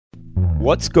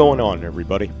What's going on,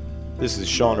 everybody? This is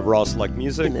Sean of Ross Like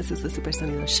Music. And this is the Super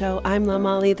Sunny Show. I'm La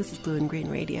Molly. This is Blue and Green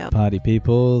Radio. Party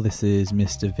people, this is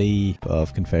Mr. V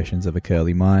of Confessions of a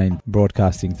Curly Mind,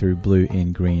 broadcasting through Blue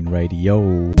in Green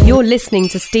Radio. You're listening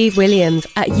to Steve Williams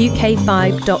at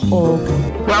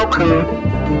uk5.org. Welcome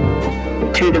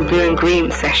to the Blue and Green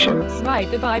sessions.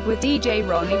 Ride the vibe with DJ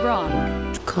Ronnie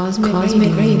Ron.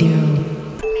 Cosmic Radio.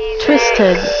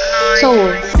 Twisted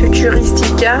Souls.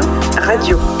 Futuristica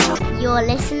Radio. You're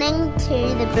listening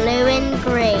to the Blue and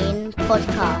Green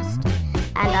podcast,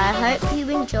 and I hope you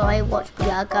enjoy what we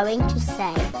are going to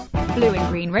say.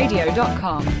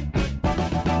 blueandgreenradio.com.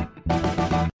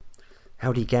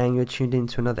 Howdy gang, you're tuned in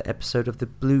to another episode of the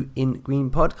Blue in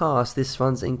Green podcast. This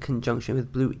runs in conjunction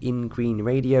with Blue in Green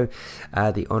Radio,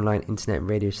 the online internet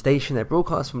radio station that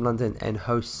broadcasts from London and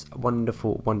hosts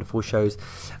wonderful, wonderful shows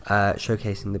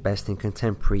showcasing the best in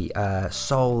contemporary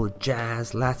soul,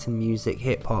 jazz, Latin music,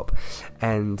 hip-hop,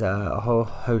 and a whole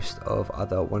host of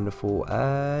other wonderful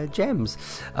gems.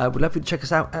 We'd love you to check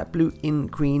us out at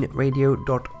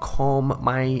blueingreenradio.com.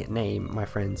 My name, my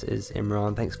friends, is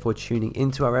Imran. Thanks for tuning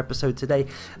into our episode today.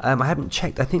 I haven't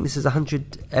checked. I think this is I think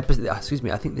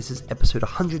this is episode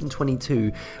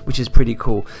 122, which is pretty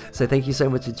cool. So thank you so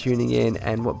much for tuning in,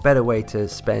 and what better way to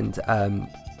spend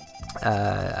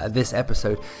this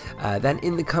episode than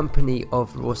in the company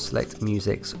of Raw Select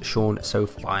Music's Sean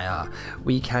Sophiea.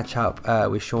 We catch up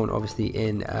with Sean obviously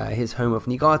in his home of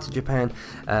Niigata, Japan,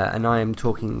 and I am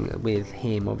talking with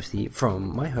him obviously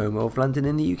from my home of London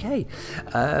in the UK.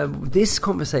 This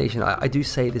conversation, I do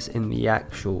say this in the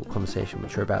actual conversation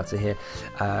which you're about to hear.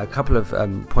 A couple of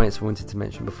points I wanted to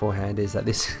mention beforehand is that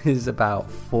this is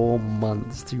about 4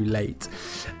 months too late.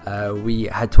 We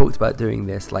had talked about doing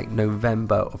this like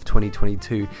November of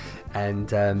 2022,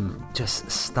 and just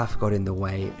stuff got in the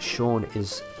way. Sean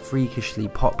is freakishly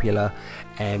popular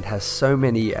and has so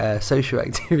many social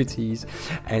activities,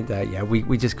 and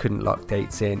we just couldn't lock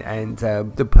dates in, and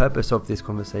the purpose of this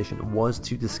conversation was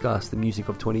to discuss the music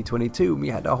of 2022. We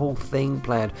had a whole thing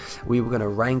planned. We were going to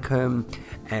rank them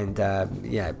and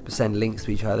send links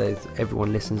to each other if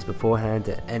everyone listens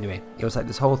beforehand. Anyway, it was like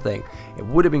this whole thing. It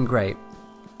would have been great,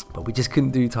 but we just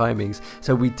couldn't do timings.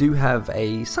 So we do have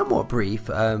a somewhat brief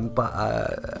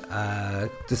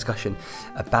discussion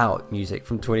about music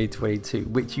from 2022,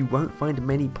 which you won't find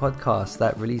many podcasts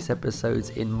that release episodes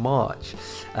in March,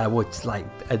 which is like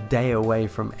a day away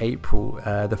from April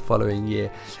the following year,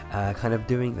 kind of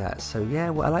doing that. So yeah,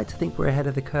 well, I like to think we're ahead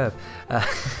of the curve.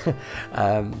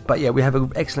 But yeah, we have an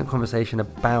excellent conversation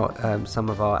about some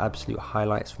of our absolute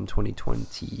highlights from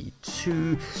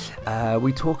 2022.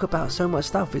 We talk about so much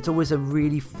stuff. It's always a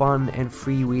really fun and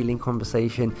freewheeling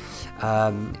conversation,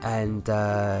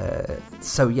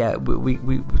 so yeah, we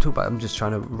talk about, I'm just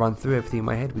trying to run through everything in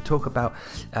my head. We talk about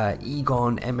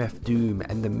Egon, MF Doom,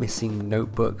 and the missing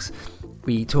notebooks.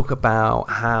 We talk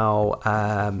about how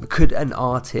could an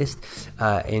artist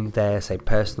in their, say,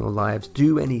 personal lives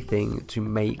do anything to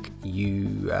make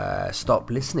you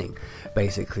stop listening,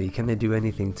 basically. Can they do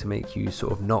anything to make you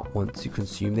sort of not want to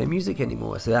consume their music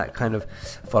anymore? So that kind of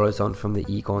follows on from the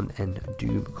Egon and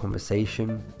Doom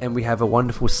conversation. And we have a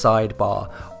wonderful sidebar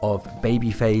of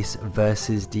Babyface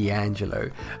versus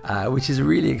D'Angelo, which is a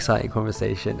really exciting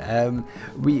conversation.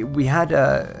 We had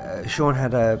Sean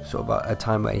had a sort of a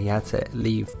time where he had to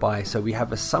leave by, so we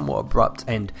have a somewhat abrupt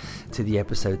end to the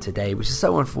episode today, which is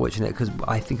so unfortunate because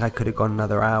I think I could have gone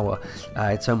another hour.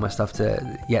 It's so much stuff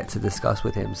yet to discuss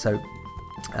with him, so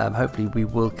hopefully we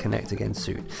will connect again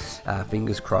soon,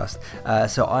 fingers crossed.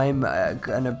 So I'm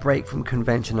gonna break from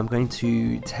convention. I'm going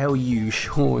to tell you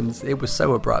Sean's, it was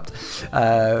so abrupt,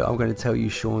 I'm going to tell you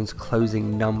Sean's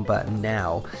closing number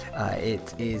now.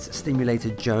 It is Stimulator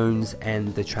Jones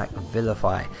and the track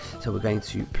Vilify, so we're going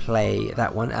to play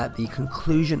that one at the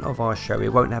conclusion of our show.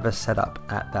 It won't have a setup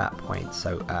at that point,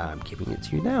 so I'm giving it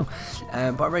to you now.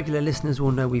 But regular listeners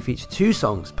will know we feature 2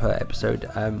 songs per episode,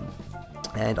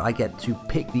 and I get to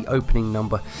pick the opening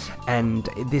number, and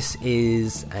this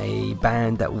is a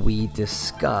band that we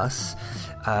discuss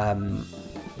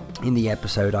in the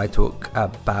episode. I talk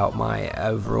about my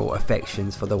overall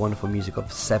affections for the wonderful music of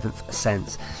Seventh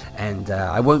Sense, and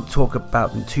I won't talk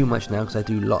about them too much now because I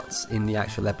do lots in the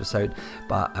actual episode,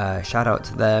 but shout out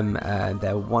to them.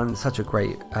 They're such a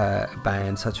great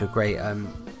band, such a great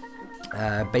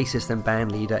bassist and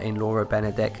band leader in Laura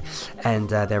Benedek, and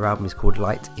their album is called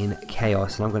Light in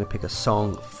Chaos, and I'm going to pick a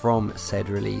song from said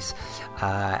release,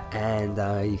 and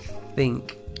I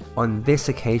think on this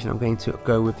occasion I'm going to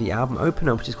go with the album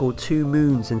opener, which is called Two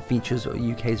Moons and features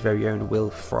UK's very own Will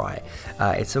Fry.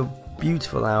 It's a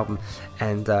beautiful album,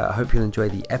 and I hope you'll enjoy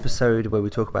the episode where we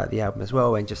talk about the album as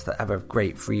well, and just have a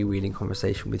great freewheeling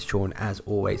conversation with Sean as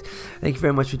always. Thank you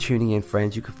very much for tuning in,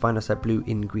 friends. You can find us at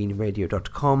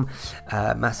blueingreenradio.com.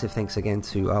 Massive thanks again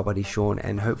to our buddy Sean,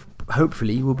 and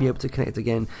hopefully we'll be able to connect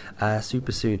again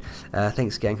super soon.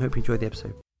 Thanks, gang. Hope you enjoyed the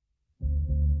episode.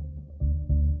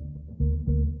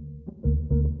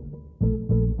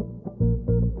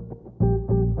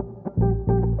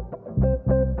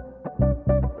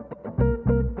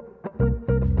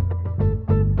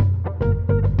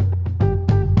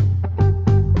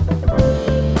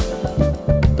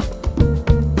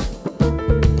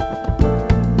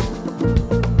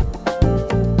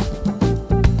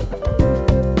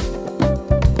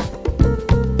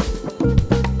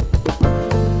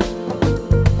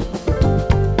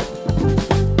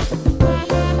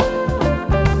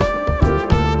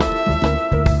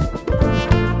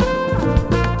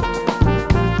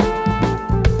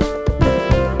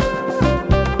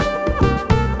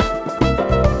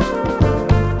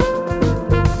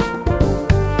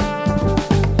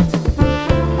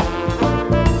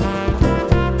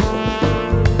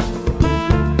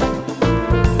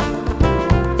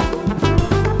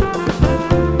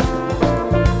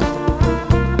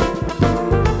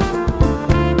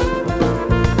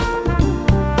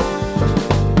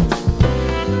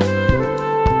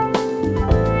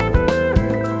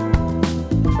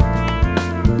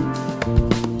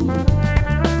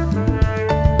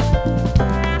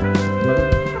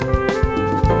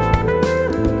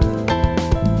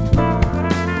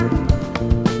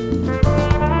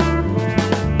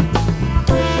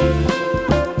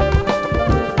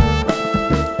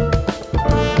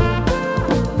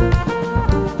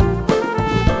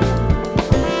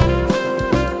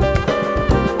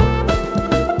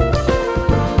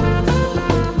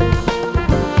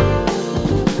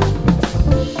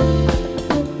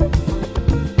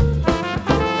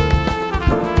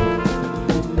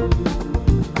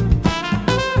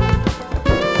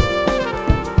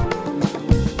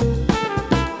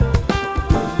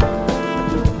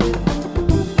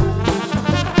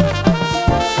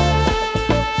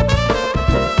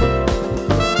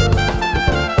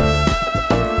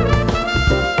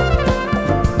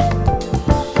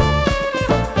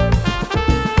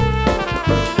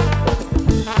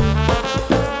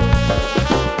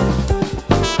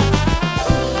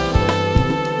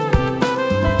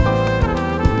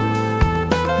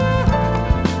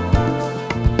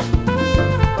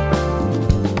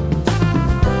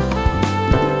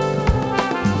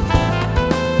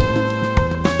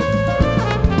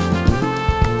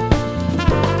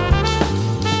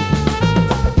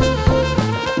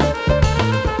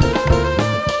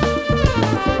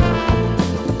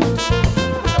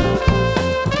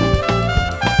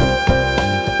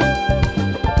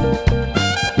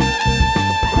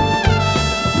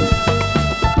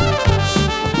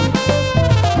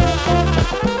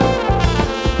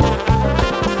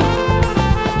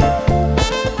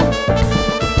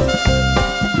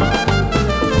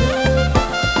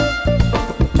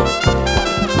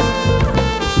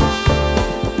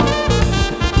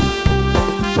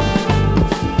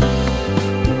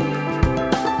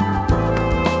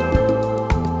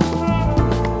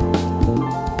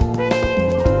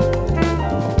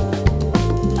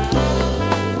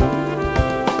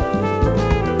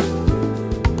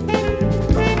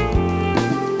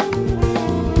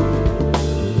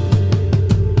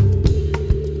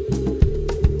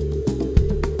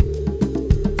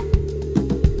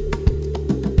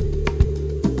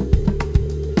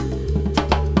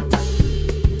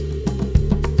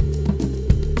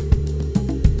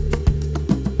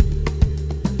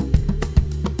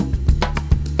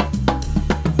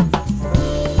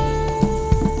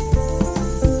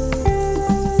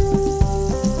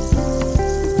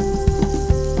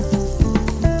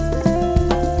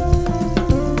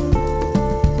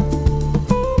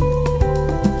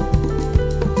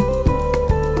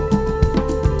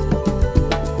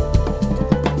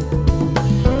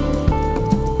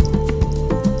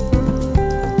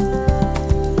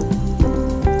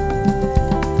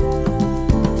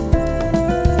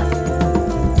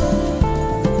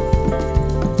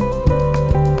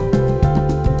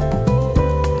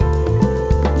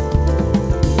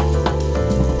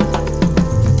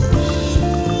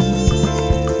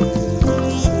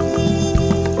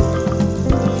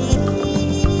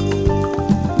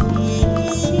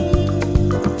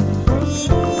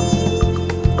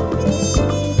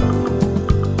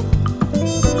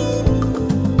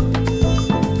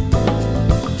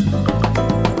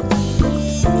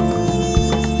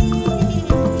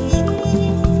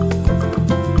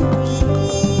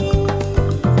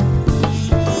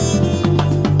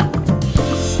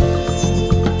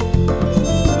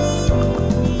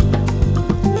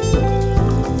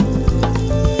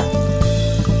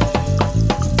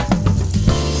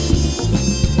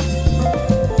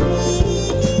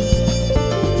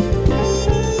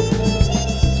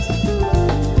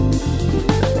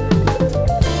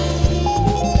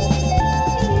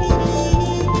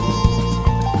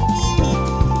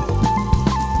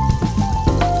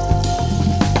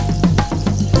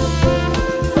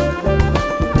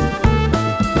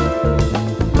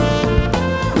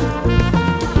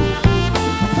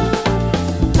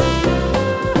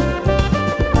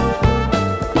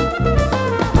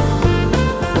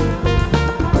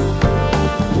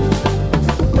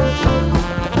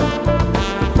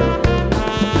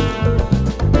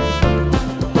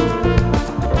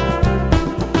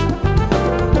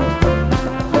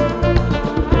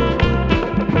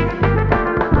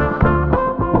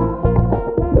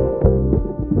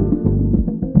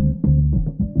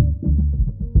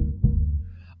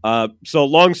 So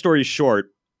long story short,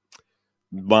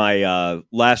 my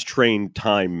last train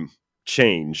time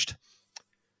changed.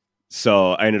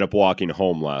 So I ended up walking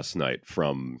home last night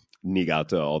from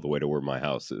Niigata all the way to where my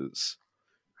house is.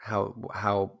 How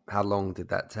long did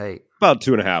that take? About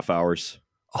 2.5 hours.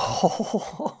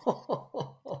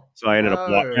 Oh, So I ended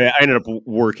up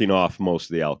working off most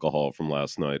of the alcohol from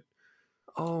last night.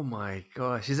 Oh my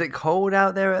gosh! Is it cold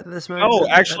out there at this moment? Oh,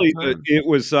 actually, it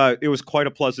was quite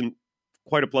a pleasant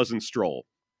stroll.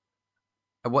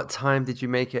 At what time did you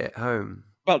make it home?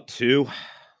 About 2.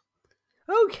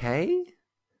 Okay.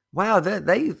 Wow,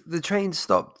 the train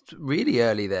stopped really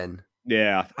early then.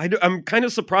 Yeah, I'm kind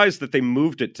of surprised that they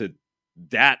moved it to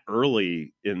that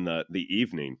early in the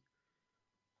evening.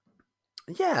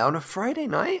 Yeah, on a Friday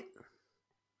night.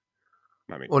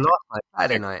 I mean, or last night,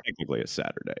 Saturday night. Technically a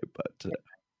Saturday, but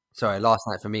sorry, last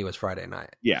night for me was Friday night.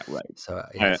 Yeah, right. So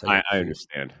I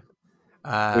understand.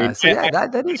 That is strange.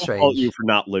 I fault you for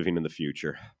not living in the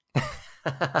future.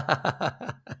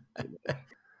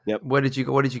 Yep. What did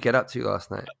you get up to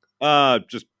last night?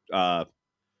 Just the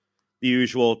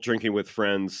usual, drinking with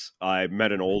friends. I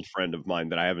met an old friend of mine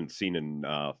that I haven't seen in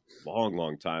a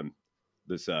long time.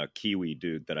 This Kiwi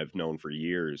dude that I've known for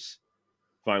years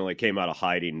finally came out of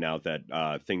hiding now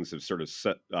that things have sort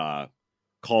of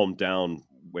calmed down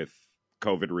with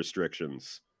COVID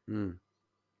restrictions. Mm.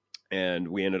 And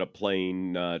we ended up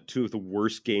playing 2 of the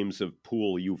worst games of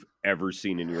pool you've ever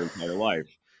seen in your entire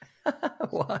life.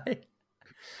 Why?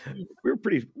 We were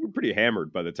pretty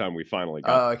hammered by the time we finally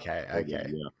got. Oh, okay. Yeah.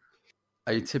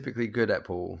 Are you typically good at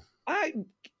pool? I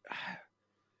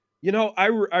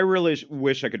really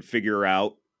wish I could figure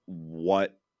out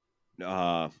what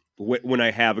when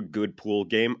I have a good pool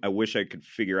game. I wish I could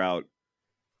figure out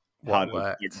how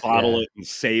to bottle it and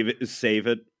save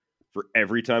it for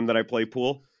every time that I play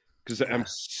pool, because I'm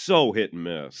so hit and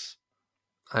miss.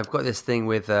 I've got this thing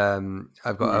with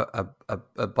I've got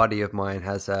a buddy of mine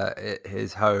has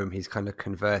his home. He's kind of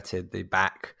converted the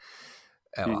back.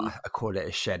 I call it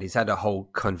a shed. He's had a whole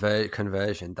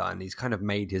conversion done. He's kind of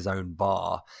made his own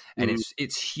bar, and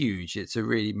it's huge. It's a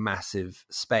really massive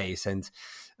space, and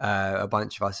a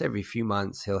bunch of us every few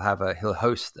months he'll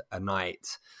host a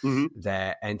night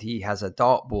there, and he has a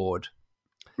dartboard,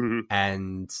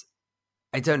 and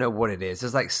I don't know what it is.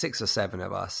 There's like 6 or 7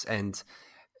 of us, and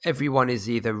everyone is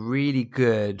either really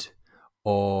good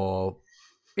or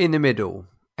in the middle.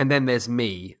 And then there's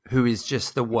me, who is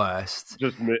just the worst.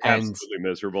 Just absolutely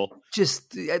miserable.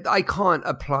 Just, I can't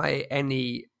apply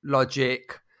any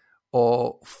logic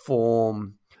or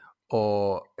form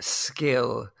or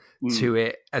skill to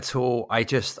it at all. I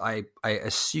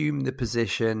assume the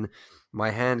position.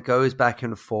 My hand goes back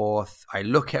and forth. I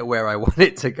look at where I want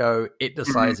it to go. It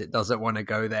decides it doesn't want to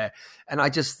go there, and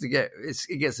it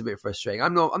gets a bit frustrating.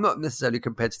 I'm not necessarily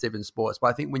competitive in sports, but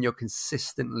I think when you're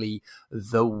consistently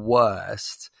the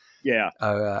worst,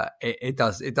 it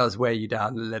does wear you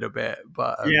down a little bit.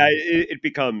 But it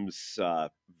becomes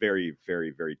very,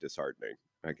 very, very disheartening.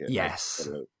 Yes.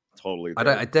 Totally.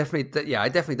 I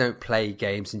definitely don't play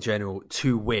games in general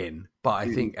to win, but I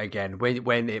think again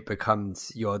when it becomes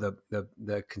you're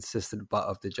the consistent butt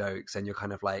of the jokes, and you're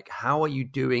kind of like, how are you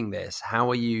doing this?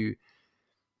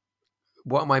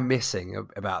 What am I missing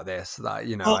about this? That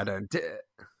I don't.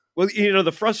 Well,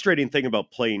 the frustrating thing about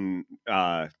playing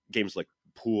games like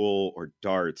pool or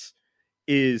darts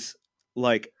is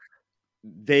like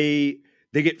they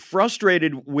get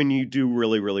frustrated when you do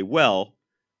really, really well.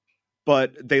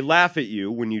 But they laugh at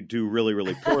you when you do really,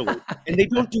 really poorly, and they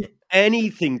don't do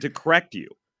anything to correct you.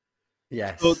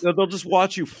 Yes. So they'll just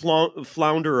watch you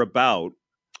flounder about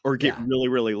or get really,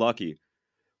 really lucky.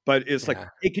 But it's like,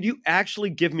 hey, could you actually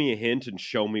give me a hint and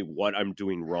show me what I'm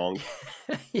doing wrong?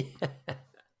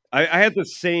 I had the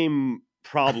same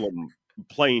problem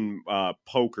playing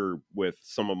poker with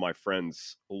some of my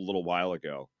friends a little while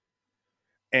ago.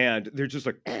 And they're just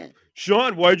like,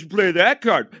 Sean, why'd you play that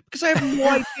card? Because I have no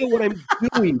idea what I'm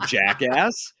doing,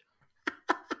 jackass.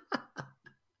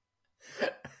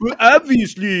 Well,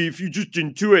 obviously, if you just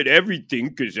intuit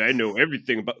everything, because I know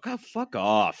everything about... God, fuck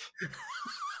off.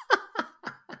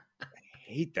 I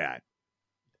hate that.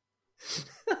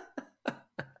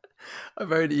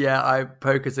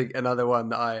 Poker's another one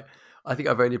that I think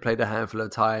I've only played a handful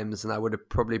of times, and I would have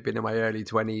probably been in my early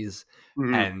 20s.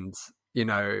 And,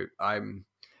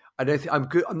 I'm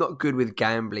good. I'm not good with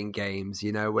gambling games,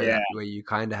 where you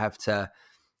kind of have to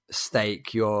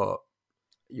stake your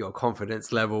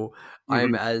confidence level.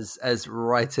 I'm as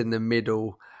right in the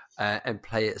middle and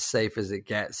play it safe as it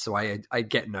gets. So I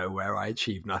get nowhere. I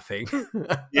achieve nothing.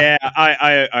 Yeah,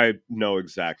 I know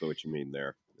exactly what you mean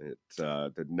there. It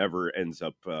never ends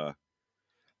up.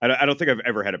 I don't think I've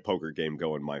ever had a poker game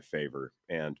go in my favor.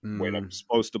 And when I'm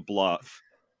supposed to bluff,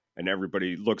 and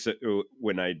everybody looks at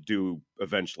when I do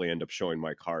eventually end up showing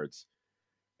my cards,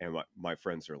 and my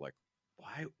friends are like,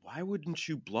 "Why wouldn't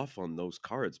you bluff on those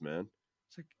cards, man?"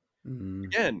 It's like,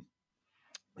 again,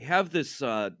 we have this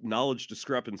knowledge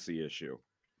discrepancy issue.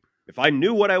 If I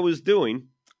knew what I was doing,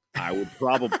 I would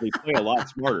probably play a lot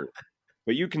smarter.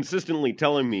 But you consistently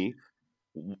telling me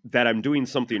that I'm doing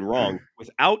something wrong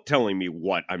without telling me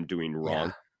what I'm doing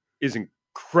wrong is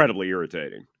incredibly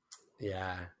irritating.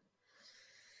 Yeah.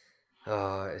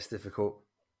 Oh, it's difficult.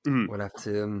 Mm. We'll have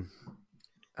to,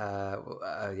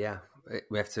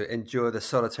 we have to endure the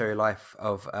solitary life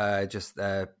of just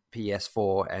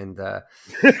PS4 and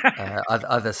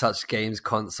other such games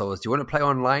consoles. Do you want to play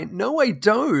online? No, I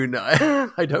don't.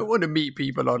 I don't want to meet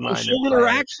people online. Social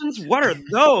interactions? What are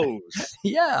those?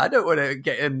 Yeah, I don't want to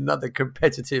get another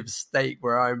competitive stake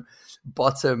where I'm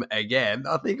bottom again.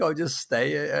 I think I'll just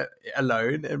stay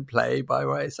alone and play by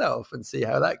myself and see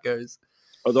how that goes.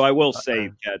 Although I will say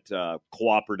that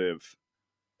cooperative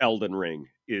Elden Ring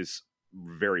is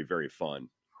very, very fun.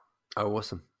 Oh,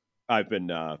 awesome. I've been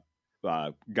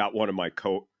got one of my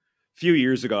few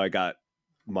years ago, I got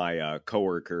my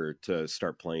coworker to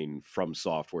start playing From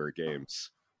Software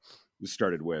games. We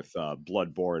started with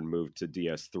Bloodborne, moved to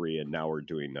DS3, and now we're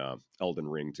doing Elden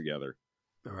Ring together.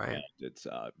 All right. And it's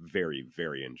very,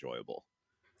 very enjoyable.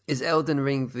 Is Elden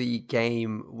Ring the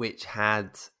game which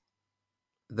had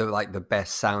the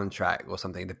best soundtrack or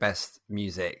something, the best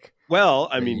music? Well,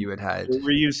 I mean, you had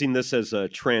we're using this as a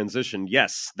transition.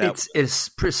 Yes, it's a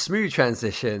smooth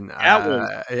transition.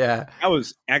 That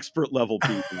was expert level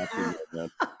beat acting, man.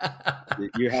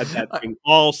 You had that thing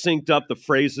all synced up. The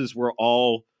phrases were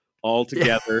all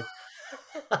together.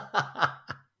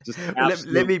 Just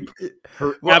let me.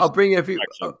 I'll bring everyone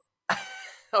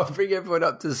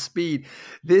up to speed.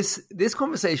 This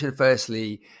conversation,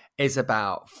 firstly, is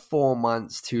about 4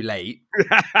 months too late.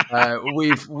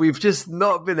 We've just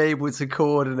not been able to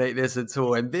coordinate this at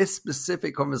all. And this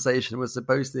specific conversation was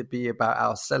supposed to be about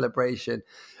our celebration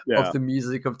of the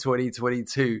music of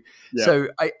 2022. Yeah. So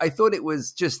I thought it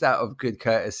was just out of good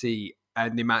courtesy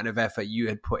and the amount of effort you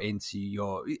had put into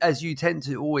your, as you tend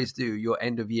to always do, your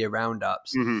end of year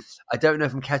roundups. Mm-hmm. I don't know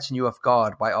if I'm catching you off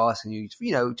guard by asking you,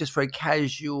 just for a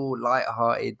casual,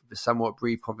 lighthearted, somewhat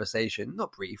brief conversation,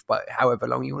 not brief, but however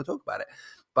long you want to talk about it.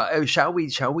 But shall we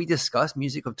discuss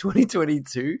music of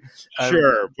 2022?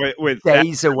 Sure. With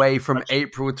days away from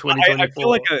April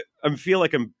 2024. I feel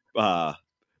like I'm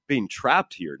being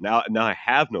trapped here. Now I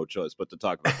have no choice but to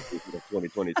talk about the music of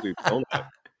 2022. Don't I?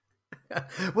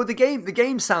 Well, the game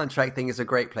soundtrack thing is a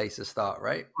great place to start,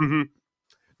 right? Mm-hmm.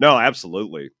 No,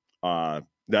 absolutely.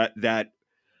 That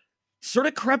sort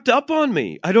of crept up on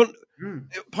me. I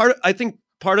think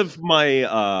part of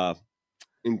my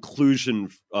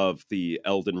inclusion of the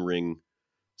Elden Ring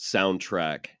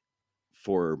soundtrack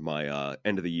for my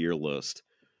end of the year list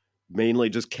mainly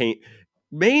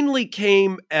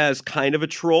came as kind of a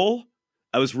troll.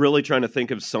 I was really trying to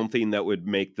think of something that would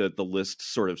make the list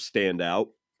sort of stand out.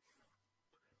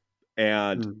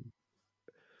 And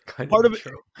part of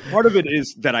it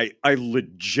is that I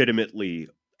legitimately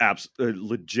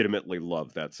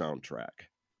love that soundtrack.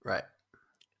 Right.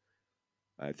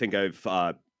 I think I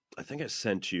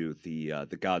sent you the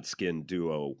Godskin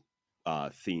Duo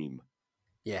theme.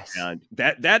 Yes. And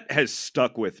that has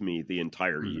stuck with me the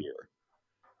entire year.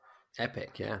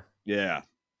 Epic, yeah. Yeah.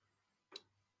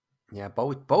 Yeah,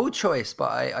 bold choice,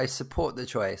 but I support the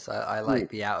choice. I like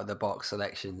the out of the box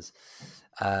selections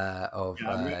of jazz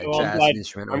and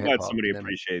instrumental hip hop. I'm glad somebody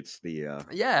appreciates the.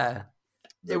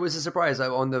 It was a surprise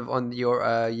on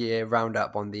your year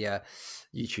roundup on the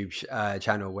YouTube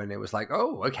channel when it was like,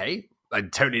 oh, okay, I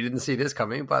totally didn't see this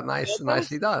coming, but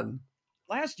nicely done.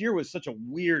 Last year was such a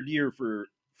weird year for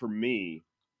me.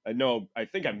 I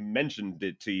think I mentioned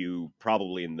it to you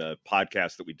probably in the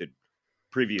podcast that we did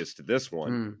previous to this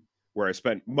one, where I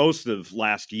spent most of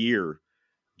last year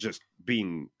just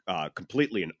being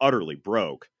completely and utterly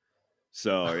broke.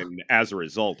 So, and as a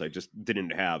result, I just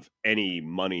didn't have any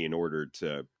money in order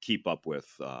to keep up with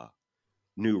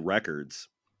new records.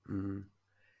 Mm-hmm.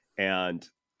 And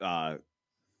I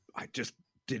just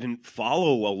didn't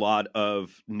follow a lot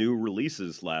of new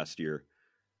releases last year.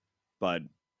 But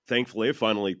thankfully, I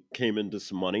finally came into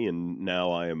some money, and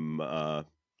now I am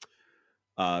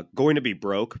going to be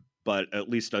broke, but at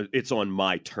least it's on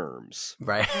my terms.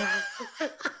 Right.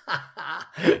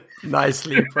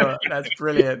 Nicely put. That's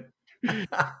brilliant.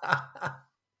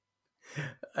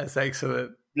 That's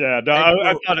excellent. Yeah, no,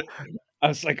 I thought I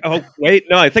was like, oh, wait,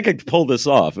 no, I think I could pull this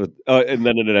off. And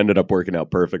then it ended up working out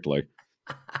perfectly.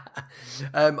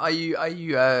 Are you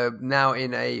now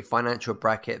in a financial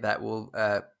bracket that will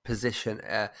position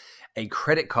a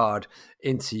credit card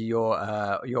into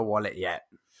your wallet yet?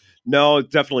 No,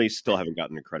 definitely still haven't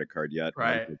gotten a credit card yet. And I'm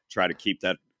Right. going to try to keep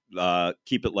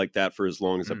it like that for as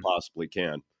long as I Mm. possibly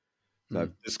can. So Mm.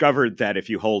 I've discovered that if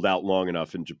you hold out long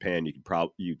enough in Japan, you could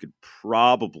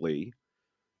probably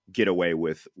get away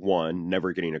with, one,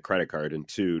 never getting a credit card, and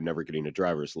two, never getting a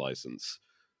driver's license.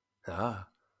 Ah.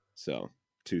 So,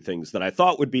 two things that I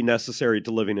thought would be necessary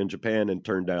to living in Japan, and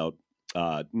turned out,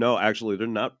 no, actually, they're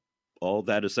not all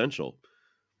that essential.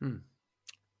 Hmm.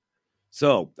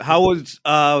 So, how was,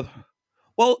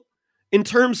 well, in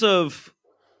terms of,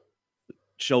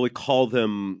 shall we call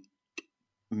them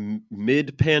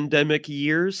mid-pandemic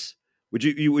years? Would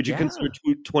you Yeah. consider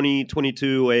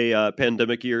 2022 a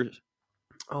pandemic year?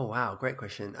 Oh wow, great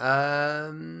question.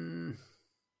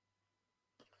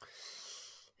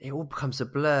 It all becomes a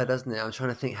blur, doesn't it? I'm trying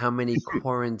to think how many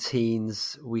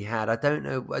quarantines we had. I don't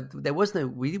know. There was no.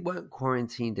 We weren't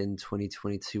quarantined in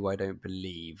 2022. I don't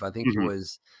believe. I think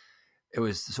Mhm. it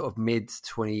was sort of mid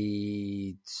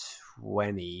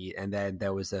 2020, and then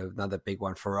there was another big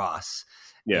one for us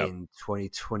Yeah, in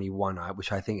 2021,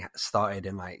 which I think started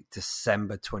in like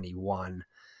December 21,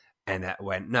 and that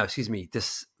went. No, excuse me.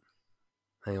 This.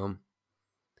 Hang on.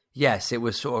 Yes, it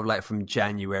was sort of like from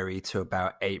January to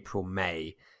about April, May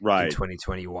in right.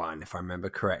 2021, if I remember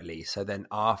correctly. So then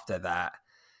after that,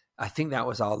 I think that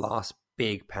was our last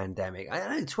big pandemic. I don't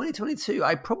know, 2022,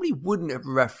 I probably wouldn't have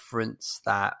referenced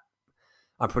that.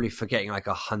 I'm probably forgetting like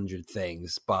 100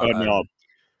 things, but No,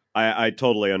 I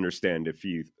totally understand if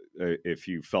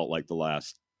you felt like the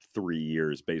last 3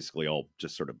 years basically all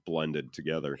just sort of blended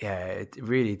together. yeah, it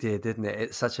really did, didn't it?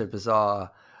 It's such a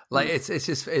bizarre, like Mm. it's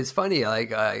just it's funny,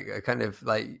 like I kind of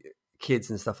like kids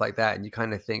and stuff like that, and you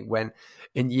kind of think when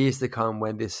in years to come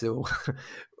when this will,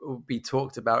 will be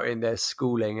talked about in their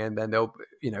schooling, and then they'll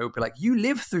be like, "You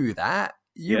lived through that?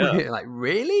 You Yeah, like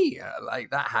really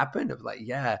like that happened?" Of like,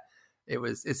 yeah, it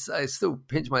was. It's I still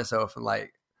pinch myself and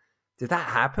like, did that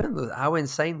happen? How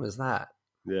insane was that?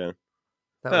 yeah.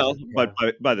 That was Well, a but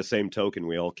yeah. by the same token,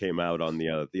 we all came out on the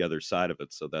other side of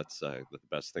it, so that's the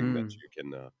best thing that Mm, you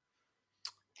can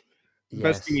the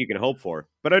best thing yes, you can hope for.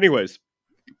 But anyways,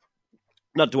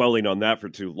 not dwelling on that for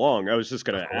too long. I was just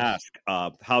going of to course. ask,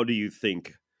 how do you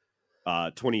think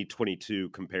 2022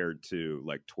 compared to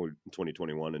like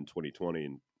 2021 and 2020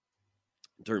 in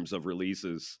terms of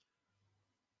releases?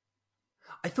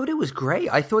 I thought it was great.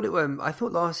 I thought I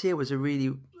thought last year was a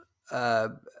really uh,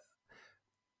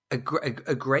 a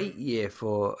great year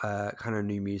for kind of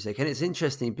new music, and it's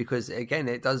interesting because again,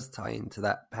 it does tie into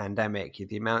that pandemic.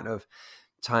 The amount of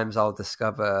times I'll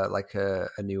discover like a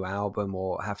new album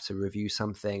or have to review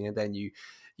something, and then you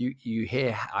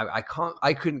hear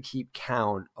I couldn't keep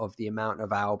count of the amount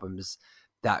of albums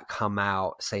that come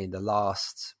out, say in the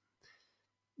last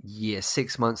year,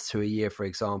 6 months to a year, for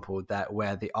example, that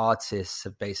where the artists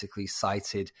have basically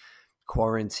cited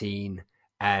quarantine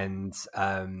and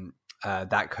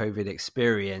that COVID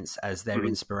experience as their Mhm.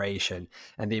 inspiration,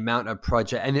 and the amount of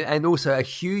project and also a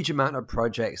huge amount of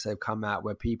projects that have come out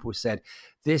where people said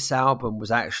this album was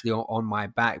actually on my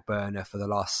back burner for the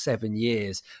last 7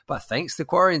 years, but thanks to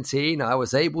quarantine, I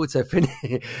was able to finish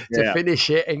Yeah. finish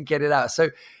it and get it out. So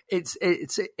it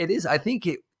is. I think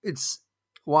it's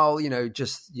while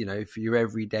just for your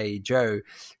everyday Joe,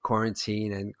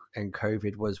 quarantine and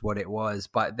COVID was what it was,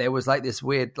 but there was like this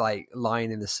weird like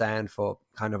line in the sand for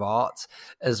kind of art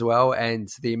as well, and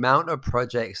the amount of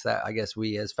projects that I guess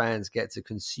we as fans get to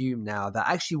consume now that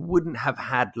actually wouldn't have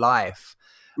had life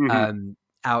Hmm. um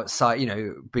outside,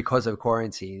 because of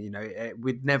quarantine.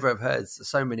 We'd never have heard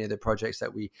so many of the projects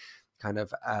that we kind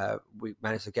of we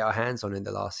managed to get our hands on in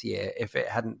the last year if it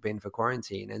hadn't been for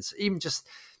quarantine. And so even just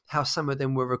how some of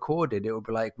them were recorded, it would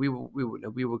be like we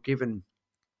were given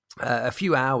a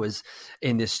few hours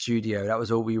in this studio. That was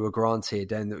all we were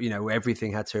granted, and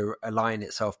everything had to align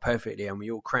itself perfectly, and we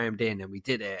all crammed in and we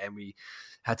did it, and we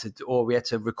had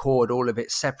to record all of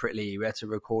it separately. We had to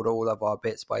record all of our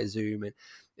bits by Zoom, and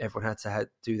everyone had to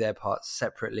do their parts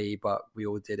separately, but we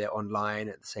all did it online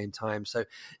at the same time. So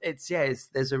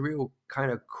there's a real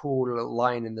kind of cool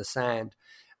line in the sand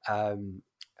um,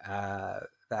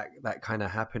 that kind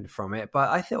of happened from it. But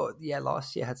I thought,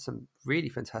 last year had some really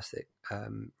fantastic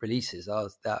releases. I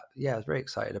was very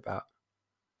excited about.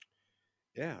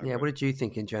 Yeah. Yeah, what did you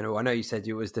think in general? I know you said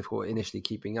it was difficult initially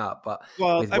keeping up, but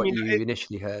Well, with I what mean, you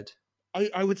initially heard.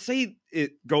 I would say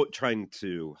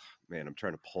man, I'm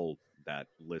trying to pull that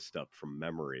list up from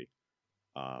memory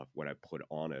when I put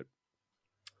on it.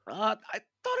 I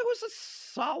thought it was a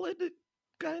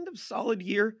solid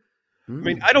year. I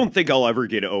mean, I don't think I'll ever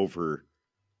get over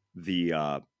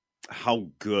the how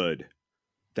good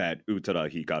that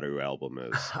Utara Hikaru album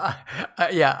is.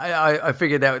 I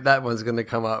figured that one's going to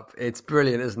come up. It's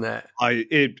brilliant, isn't it?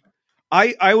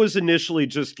 I was initially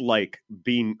just like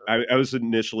I was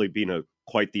initially being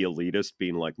quite the elitist,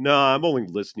 being like, no, I'm only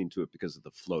listening to it because of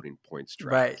the floating points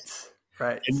track.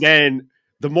 Right. And then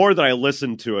the more that I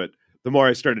listened to it, the more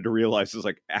I started to realize is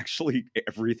like actually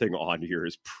everything on here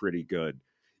is pretty good.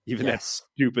 Even that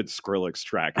stupid Skrillex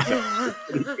track is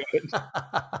actually pretty good.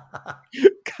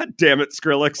 God damn it,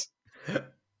 Skrillex.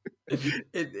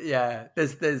 It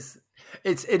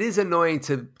is annoying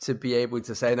to be able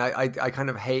to say, and I kind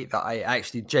of hate that I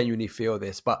actually genuinely feel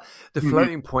this, but the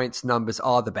floating points numbers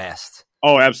are the best.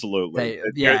 Oh, absolutely.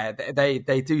 They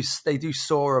do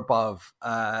soar above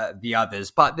the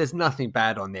others, but there's nothing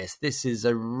bad on this. This is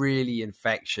a really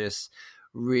infectious,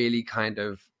 really kind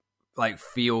of like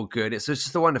feel good. It's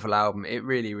just a wonderful album. It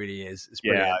really, really is. It's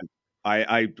brilliant.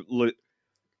 Yeah,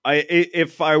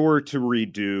 if I were to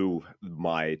redo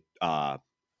my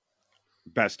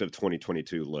best of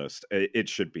 2022 list, it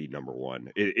should be number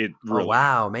one. It really,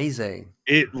 wow, amazing!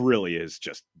 It really is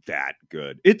just that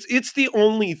good. It's the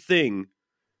only thing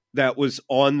that was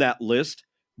on that list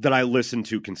that I listen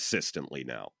to consistently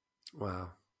now. Wow.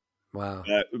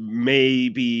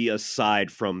 Maybe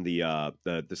aside from the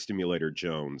Stimulator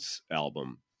Jones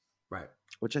album, right?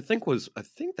 Which I think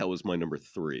that was my number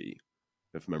 3,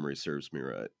 if memory serves me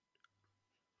right.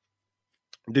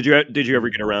 Did you ever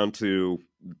get around to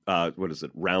what is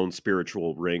it? Round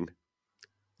Spiritual Ring,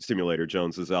 Stimulator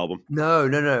Jones's album? No.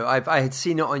 I had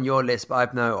seen it on your list,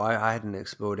 but I hadn't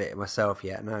explored it myself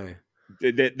yet. No.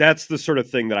 That's the sort of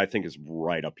thing that I think is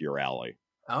right up your alley.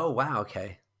 Oh wow!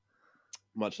 Okay.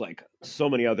 Much like so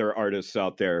many other artists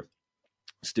out there,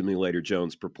 Stimulator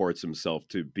Jones purports himself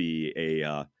to be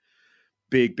a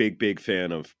big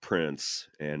fan of Prince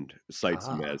and cites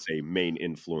him as a main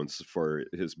influence for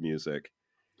his music.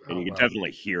 And you can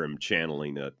definitely hear him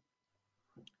channeling it.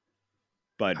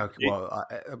 But okay,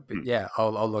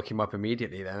 I'll look him up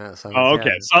immediately then. That sounds, okay.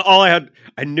 Yeah. So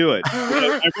I knew it.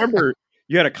 I remember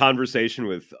you had a conversation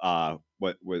with V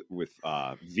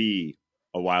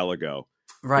a while ago.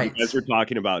 Right. You guys were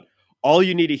talking about all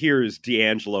you need to hear is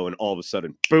D'Angelo, and all of a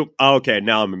sudden, boom! Okay,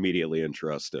 now I'm immediately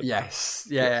interested. Yes,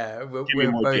 yeah. Give me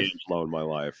more both... D'Angelo in my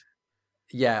life.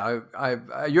 Yeah,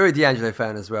 you're a D'Angelo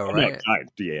fan as well, right? I'm a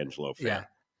D'Angelo fan. Yeah.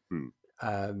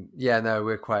 No,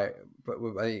 we're I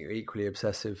think equally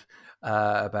obsessive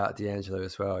about D'Angelo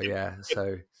as well. Yeah.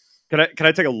 So can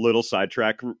I take a little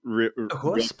sidetrack? Of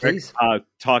course, please.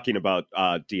 Talking about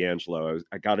D'Angelo,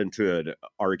 I got into an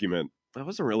argument. That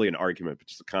wasn't really an argument, but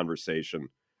just a conversation,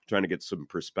 trying to get some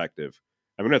perspective.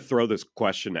 I'm going to throw this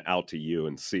question out to you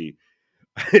and see,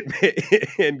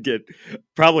 and get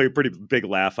probably a pretty big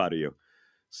laugh out of you.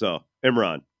 So,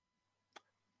 Imran,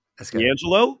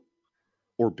 D'Angelo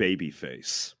or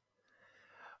Babyface?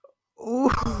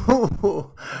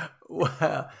 Ooh,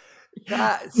 wow,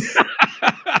 that's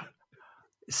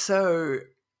so.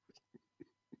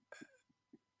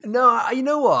 No, you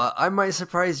know what? I might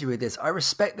surprise you with this. I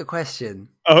respect the question.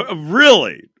 Oh,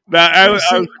 really? I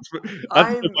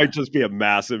might just be a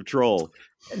massive troll.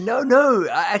 No.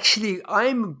 Actually,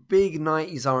 I'm a big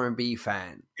 90s R&B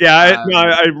fan. Yeah,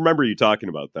 I remember you talking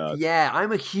about that. Yeah,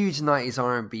 I'm a huge 90s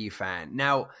R&B fan.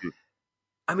 Now,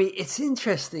 I mean, it's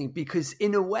interesting because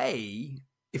in a way,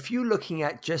 if you're looking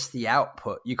at just the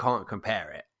output, you can't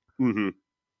compare it. Mm-hmm.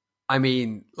 I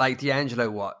mean, like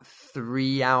D'Angelo,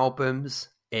 3 albums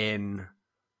in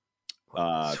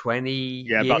 20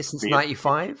 years since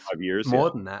 95? 5 years.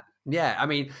 More than that. Yeah, I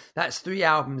mean, that's 3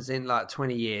 albums in like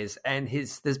 20 years. And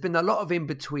there's been a lot of in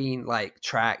between like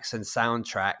tracks and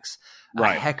soundtracks.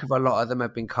 Right. A heck of a lot of them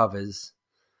have been covers.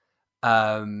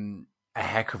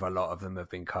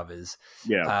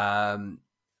 Yeah.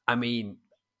 I mean,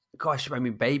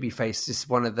 Babyface is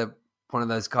one of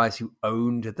those guys who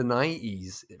owned the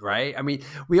 90s, right? I mean,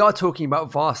 we are talking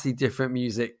about vastly different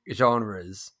music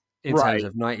genres in terms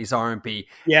of 90s R&B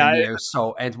and neo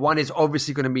soul, and one is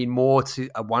obviously going to mean more to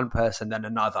one person than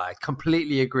another. I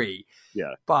completely agree.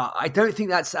 Yeah, but I don't think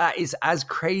that is as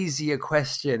crazy a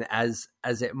question as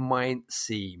it might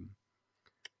seem.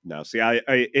 No, see, I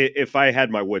if I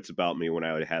had my wits about me when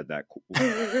I had that,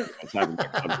 I was having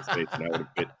that conversation,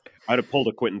 I'd have pulled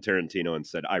a Quentin Tarantino and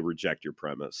said, "I reject your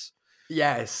premise."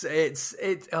 Yes, so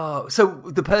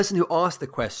the person who asked the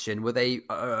question, were they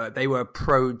were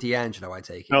pro D'Angelo, I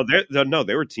take it? No,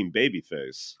 they were team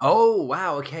Babyface. Oh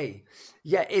wow, okay,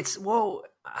 yeah, well,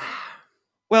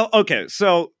 okay,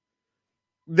 so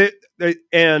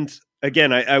and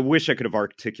again, I wish I could have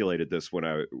articulated this when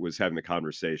I was having the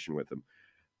conversation with him.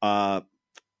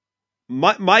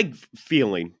 My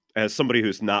feeling, as somebody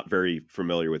who's not very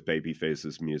familiar with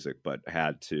Babyface's music, but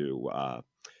had to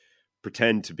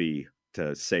pretend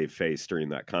to save face during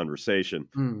that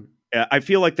conversation, I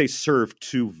feel like they serve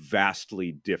two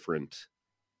vastly different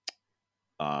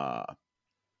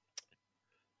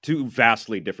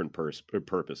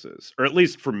purposes, or at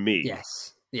least for me.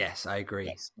 Yes, I agree.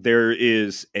 Yes. There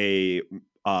is a,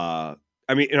 and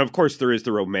of course there is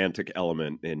the romantic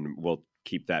element, and we'll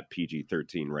keep that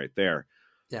PG-13 right there.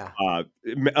 Yeah.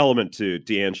 Element to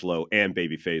D'Angelo and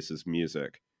Babyface's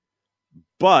music.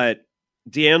 But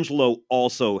D'Angelo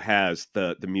also has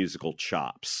the musical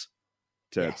chops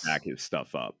to back his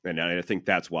stuff up. And I think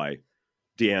that's why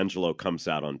D'Angelo comes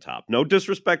out on top. No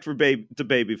disrespect to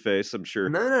Babyface, I'm sure.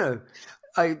 No.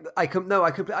 I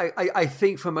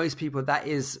think for most people that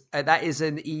is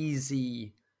an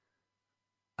easy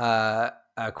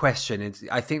question.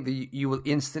 I think that you will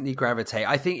instantly gravitate.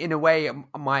 I think in a way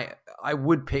I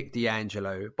would pick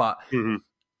D'Angelo, but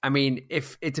I mean,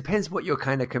 if it depends what you're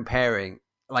kind of comparing.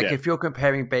 Like if you're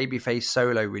comparing Babyface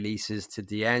solo releases to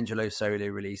D'Angelo solo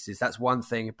releases, that's one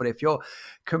thing. But if you're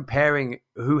comparing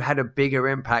who had a bigger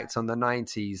impact on the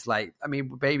 90s, like, I mean,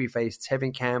 Babyface,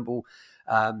 Tevin Campbell,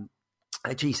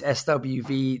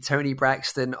 SWV, Tony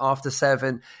Braxton, After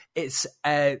 7, it's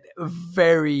a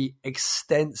very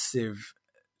extensive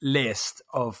list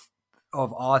of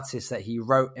artists that he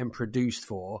wrote and produced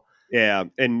for. Yeah,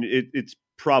 and it's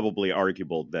probably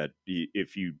arguable that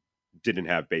if you didn't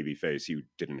have Babyface, you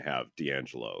didn't have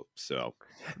D'Angelo. So,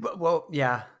 well,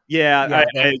 yeah,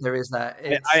 there is that.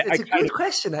 It's a good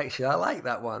question, actually. I like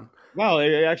that one. Well,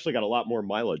 I actually got a lot more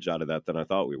mileage out of that than I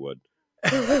thought we would.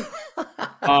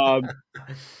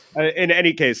 In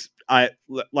any case,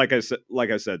 like I said,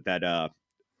 that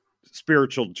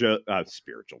spiritual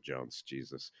Jones,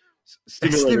 Jesus,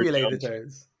 Stimulator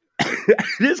Jones. It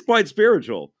is quite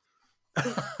spiritual.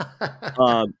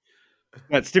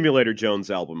 That Stimulator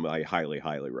Jones album, I highly,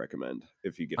 highly recommend.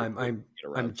 If you get, I'm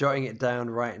jotting it down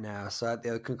right now. So at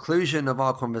the conclusion of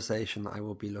our conversation, I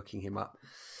will be looking him up,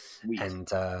 and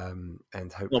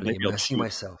hopefully immersing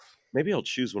myself. Maybe I'll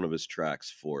choose one of his tracks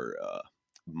for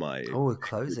my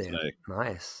closing.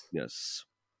 Nice. Yes.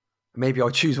 Maybe I'll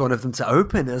choose one of them to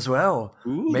open as well.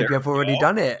 Ooh, maybe I've already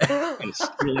done it. A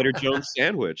Stimulator Jones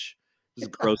sandwich. This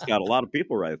has grossed out a lot of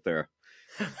people right there.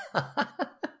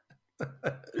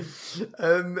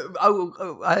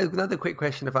 I have another quick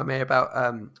question, if I may, about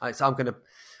I'm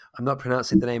not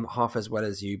pronouncing the name half as well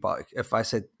as you, but if I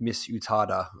said Miss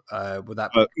Utada, would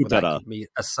that give me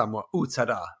a somewhat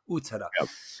Utada? Yep.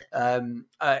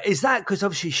 Is that because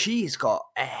obviously she's got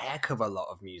a heck of a lot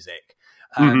of music?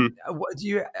 Have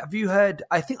you heard?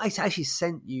 I think I actually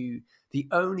sent you the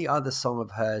only other song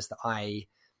of hers that I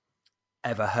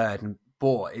ever heard and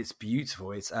bought. It's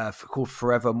beautiful. It's called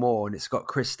Forevermore, and it's got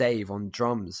Chris Dave on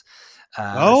drums.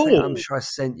 I'm sure I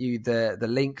sent you the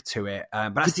link to it,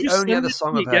 but that's the only other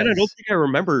song of hers. I don't think I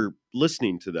remember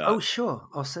listening to that. Oh, sure,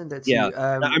 I'll send it to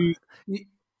you.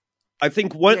 I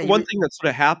think one thing that sort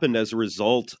of happened as a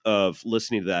result of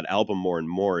listening to that album more and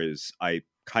more is I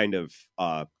kind of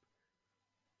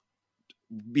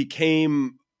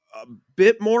became a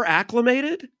bit more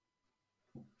acclimated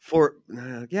for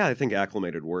I think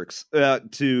acclimated works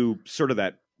to sort of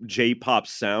that J-pop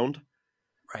sound.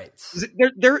 Right.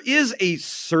 There is a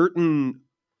certain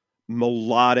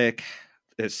melodic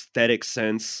aesthetic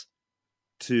sense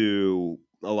to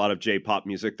a lot of J-pop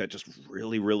music that just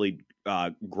really, really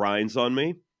grinds on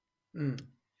me.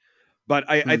 But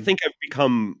I think I've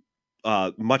become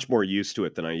much more used to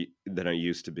it than I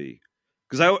used to be,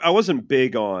 because I wasn't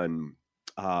big on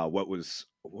what was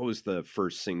the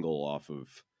first single off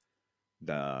of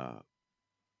the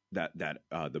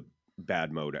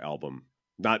Bad Mode album.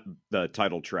 Not the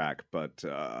title track, but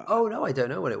oh no, I don't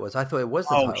know what it was. I thought it was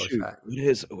the title track.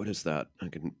 What is that? I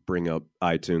can bring up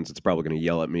iTunes. It's probably going to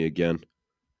yell at me again.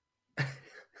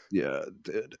 Yeah, it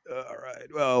did. All right.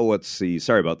 Well, let's see.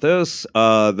 Sorry about this.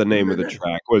 The name of the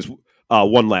track was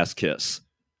One Last Kiss.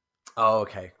 Oh,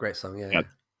 okay. Great song.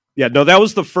 Yeah. No, that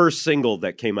was the first single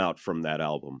that came out from that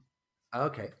album.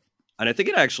 Okay. And I think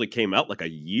it actually came out like a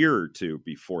year or two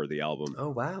before the album. Oh,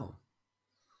 wow.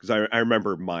 Because I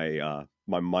remember my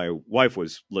wife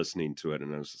was listening to it,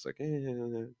 and I was just like,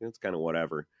 it's kind of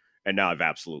whatever. And now I've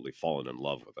absolutely fallen in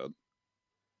love with it.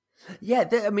 Yeah,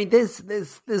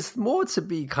 there's more to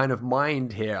be kind of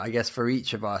mined here, I guess, for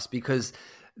each of us, because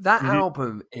that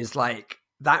album is like,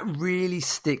 that really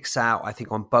sticks out, I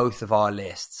think, on both of our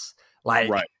lists.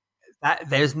 Like,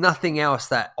 there's nothing else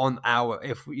that on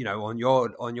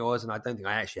yours, and I don't think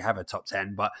I actually have a top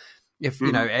 10, but if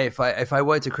if I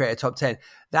were to create a top 10,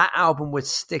 that album would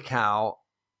stick out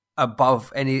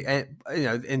above any,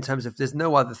 in terms of there's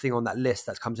no other thing on that list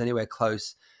that comes anywhere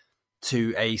close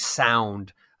to a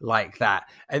sound like that.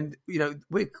 And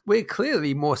we're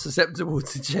clearly more susceptible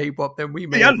to J-pop than we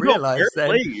may have realized.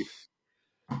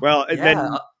 Well, and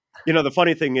then the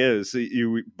funny thing is,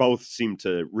 you both seem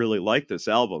to really like this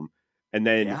album, and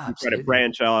then you try to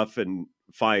branch off and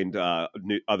find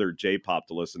other J-pop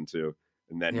to listen to,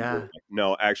 and then you're like,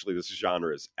 no, actually, this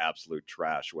genre is absolute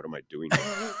trash. What am I doing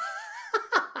here?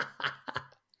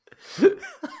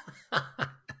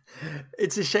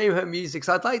 It's a shame her music.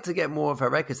 So I'd like to get more of her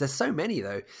records. There's so many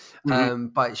though,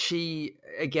 but she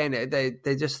again,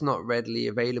 they're just not readily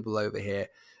available over here,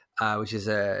 which is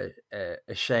a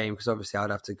shame because obviously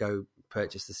I'd have to go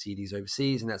purchase the CDs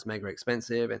overseas, and that's mega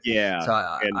expensive. And so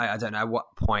I don't know at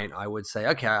what point I would say,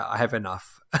 okay, I have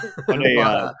enough. On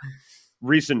a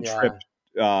recent trip,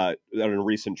 on a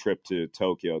recent trip to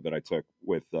Tokyo that I took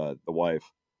with the wife,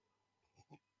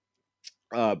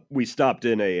 we stopped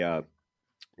in a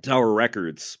Tower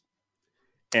Records,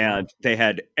 and they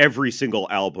had every single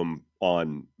album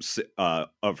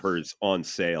of hers on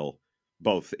sale,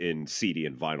 both in CD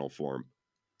and vinyl form.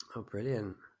 Oh,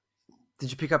 brilliant! Did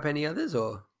you pick up any others,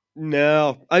 or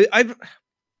no? I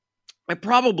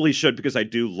probably should, because I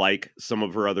do like some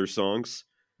of her other songs.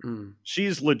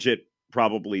 She's legit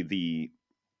probably the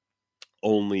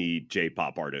only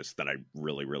J-pop artist that I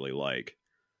really, really like.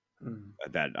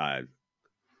 That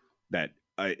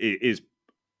is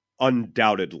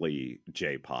undoubtedly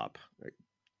J-pop.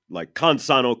 Like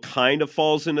Kansano kind of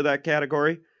falls into that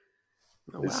category.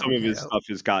 Oh, wow. Some of his stuff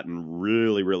has gotten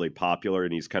really, really popular,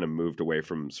 and he's kind of moved away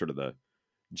from sort of the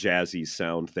jazzy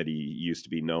sound that he used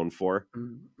to be known for.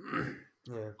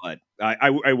 But I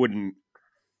wouldn't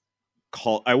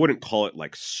call it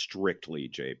like strictly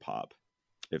J-pop,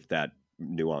 if that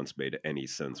nuance made any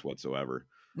sense whatsoever.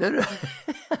 No.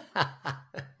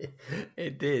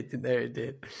 It did. No, it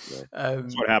did. Yeah.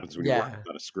 That's what happens when you write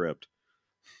out a script.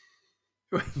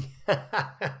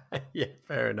 Yeah,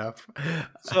 fair enough.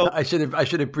 So I should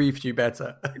have briefed you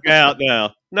better.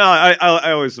 No.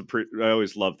 I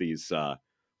always love these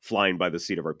flying by the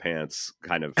seat of our pants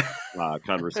kind of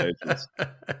conversations.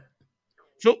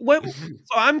 So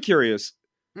I'm curious.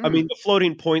 I mean, the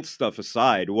floating point stuff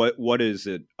aside, what is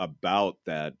it about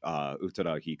that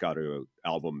Utara Hikaru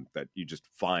album that you just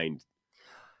find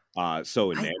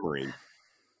so enamoring?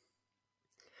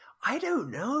 I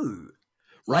don't know.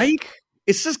 Right?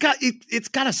 It's just it's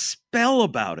got a spell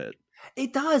about it.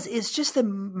 It does. It's just a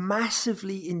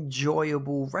massively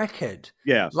enjoyable record.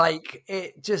 Yeah. Like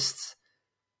it just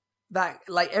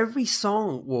like every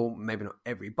song, well, maybe not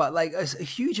every, but like a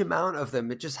huge amount of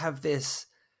them, it just have this.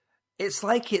 It's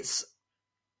like it's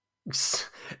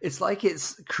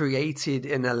created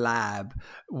in a lab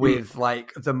with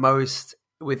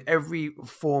with every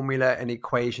formula and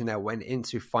equation that went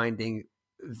into finding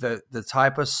the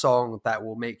type of song that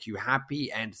will make you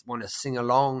happy and want to sing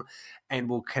along and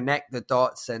will connect the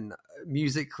dots and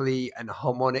musically and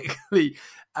harmonically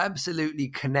absolutely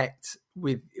connect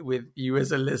with you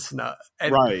as a listener.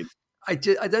 And right. I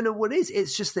don't know what it is.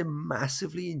 It's just a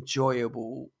massively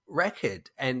enjoyable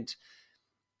record, and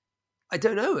I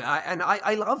don't know.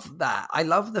 I love that. I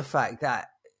love the fact that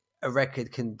a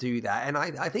record can do that, and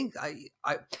I think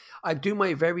I do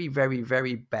my very, very,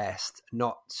 very best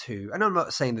not to. And I'm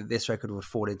not saying that this record would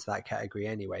fall into that category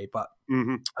anyway, but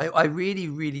I really,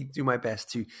 really do my best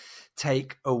to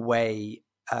take away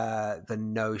the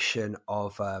notion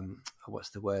of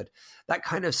what's the word, that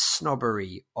kind of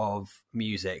snobbery of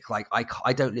music. Like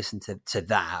I don't listen to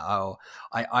that, or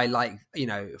I like,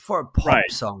 for a pop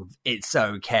song it's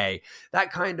okay,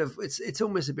 that kind of, it's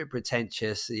almost a bit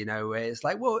pretentious, where it's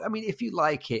like, well, I mean, if you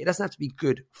like it doesn't have to be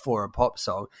good for a pop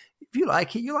song. If you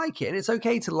like it, you like it, and it's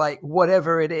okay to like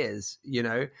whatever it is,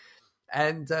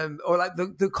 and or like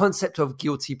the concept of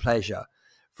guilty pleasure,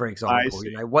 for example.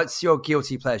 What's your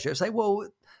guilty pleasure? It's like, well,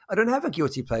 I don't have a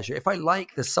guilty pleasure. If I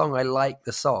like the song, I like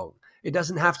the song. It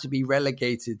doesn't have to be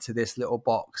relegated to this little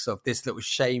box, of this little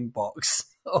shame box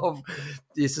of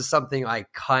this is something I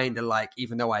kind of like,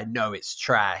 even though I know it's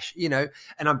trash, and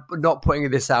I'm not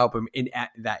putting this album in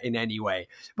any way.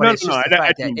 But it's just the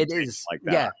fact that it is like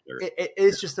that. Yeah, it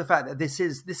is just the fact that this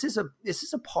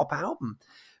is a pop album,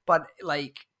 but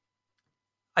like,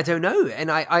 I don't know, and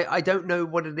I don't know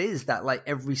what it is that like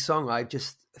every song I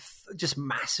just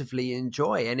massively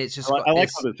enjoy, and it's just. I like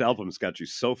how this album's got you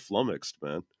so flummoxed,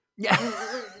 man. Yeah,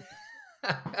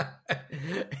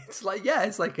 it's like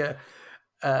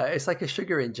It's like a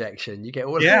sugar injection. You get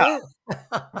all Yeah. of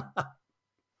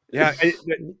it. Yeah.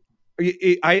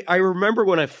 I remember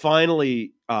when I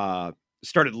finally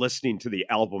started listening to the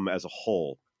album as a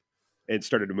whole and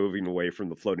started moving away from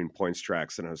the floating points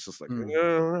tracks, and I was just like,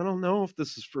 "Oh, I don't know if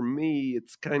this is for me.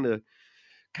 It's kind of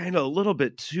a little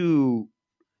bit too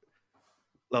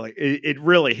like it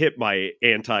really hit my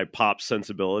anti-pop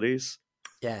sensibilities."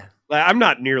 Yeah. Like, I'm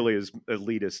not nearly as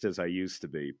elitist as I used to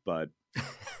be, but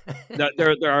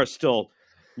there are still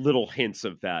little hints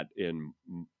of that in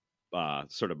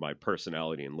sort of my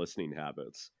personality and listening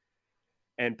habits.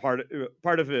 And part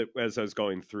of it, as I was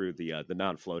going through the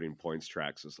non-floating points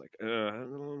tracks, was like, I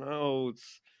don't know,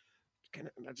 it's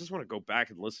I just want to go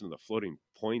back and listen to the floating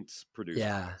points produced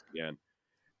again.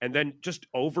 And then just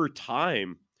over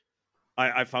time,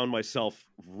 I found myself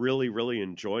really, really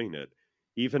enjoying it,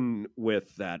 even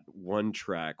with that one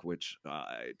track, which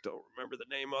I don't remember the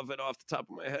name of it off the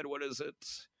top of my head. What is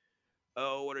it?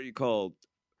 Oh, what are you called?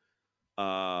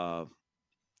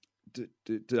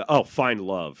 Find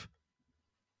Love.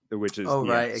 Which is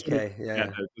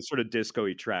the sort of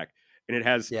disco-y track, and it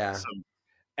has some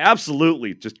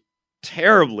absolutely just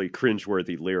terribly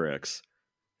cringeworthy lyrics.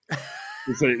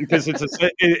 Because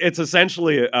it's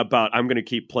essentially about I'm going to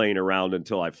keep playing around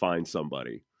until I find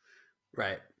somebody.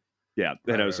 Right. Yeah,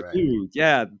 and I was like,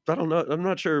 yeah, I don't know. I'm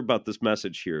not sure about this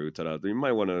message here, Utada. You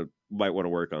might want to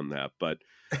work on that, but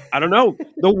I don't know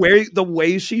the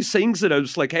way she sings it. I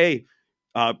was like, hey,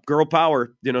 girl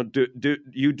power, do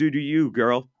you,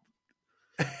 girl.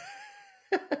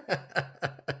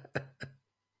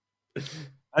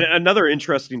 Another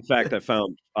interesting fact I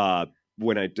found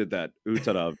when I did that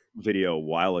Utada video a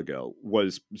while ago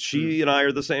was she and I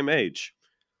are the same age,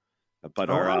 but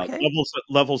our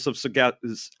levels of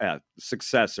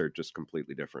success are just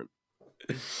completely different.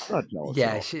 I'm not jealous.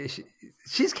 Yeah,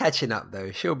 she's catching up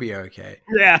though. She'll be okay.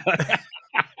 Yeah.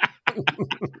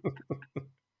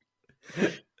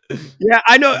 Yeah,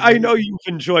 I know you've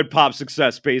enjoyed pop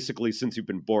success basically since you've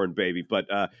been born, baby. But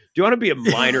do you want to be a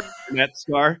minor internet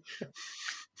star?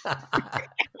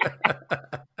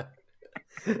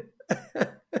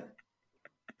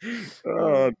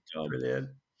 Oh, brilliant.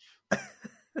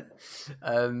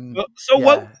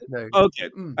 What? No. Okay,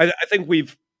 I think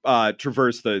we've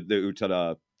traversed the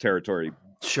Utada territory.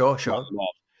 Sure. So,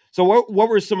 what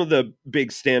were some of the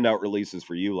big standout releases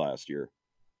for you last year?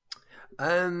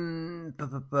 There's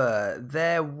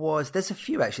a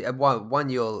few actually. One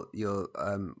you'll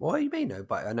well, you may know,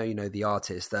 but I know you know the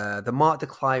artist. The Mark de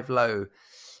Clive Lowe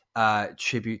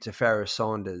tribute to Pharoah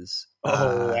Saunders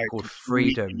called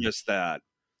Freedom. Just that,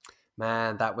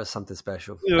 man, that was something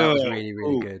special. That was really,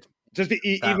 really good. Just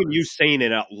you saying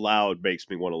it out loud makes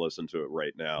me want to listen to it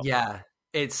right now. Yeah,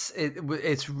 it's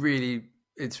really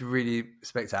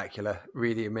spectacular.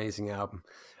 Really amazing album.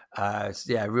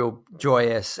 Real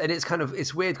joyous, and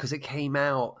it's weird because it came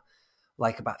out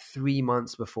like about 3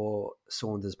 months before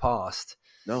Saunders passed.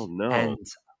 No, and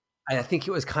I think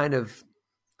it was kind of.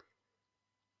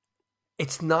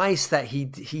 It's nice that he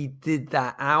did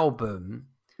that album,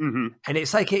 and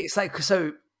it's like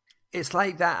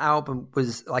that album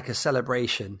was like a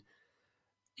celebration,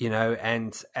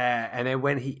 and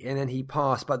then he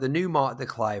passed. But the new Mark de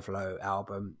Clive Lowe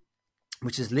album,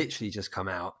 which has literally just come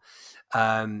out.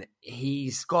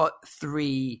 He's got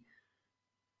three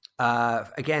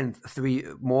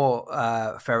more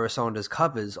Pharoah Saunders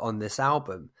covers on this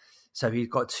album. So he's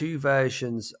got two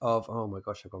versions of. Oh my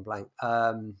gosh, I've gone blank.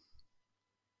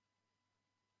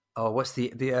 What's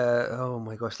the oh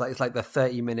my gosh, it's like the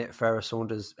 30-minute Pharoah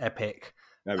Saunders epic.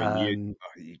 I mean,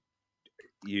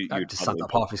 I've just summed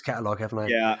up half his catalog, haven't I?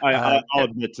 Yeah, I'll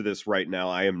admit to this right now.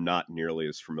 I am not nearly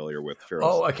as familiar with Pharoah.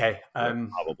 Oh, okay.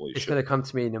 Probably it's going to come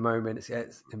to me in a moment.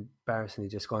 It's embarrassingly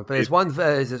just gone. But there's one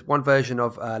version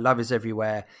of Love Is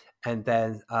Everywhere, and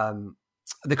then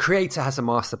the creator has a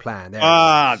master plan.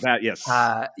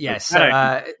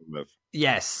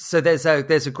 Yes. So there's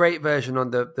a great version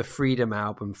on the Freedom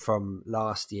album from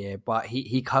last year, but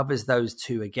he covers those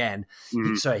two again.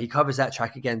 So he covers that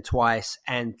track again twice,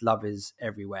 and Love Is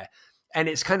Everywhere. And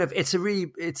it's I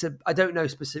don't know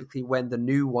specifically when the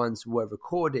new ones were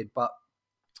recorded, but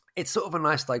it's sort of a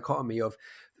nice dichotomy of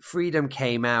Freedom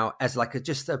came out as like a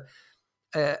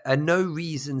no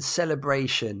reason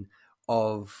celebration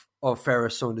of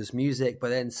Pharoah Saunders' music, but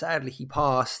then sadly he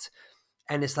passed.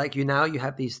 And it's like you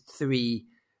have these three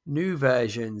new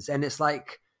versions, and it's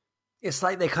like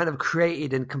they kind of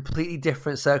created in completely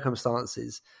different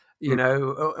circumstances,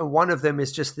 And one of them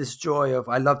is just this joy of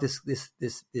I love this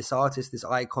artist, this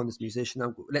icon, this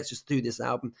musician. Let's just do this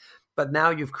album. But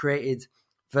now you've created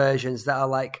versions that are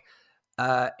like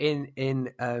in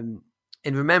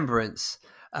in remembrance.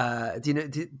 Does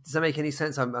that make any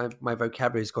sense? My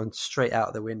vocabulary has gone straight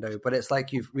out the window, but it's like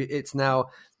it's now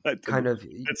kind of.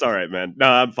 It's all right, man. No,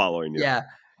 I'm following you. Yeah,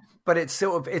 but it's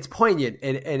sort of it's poignant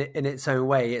in its own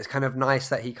way. It's kind of nice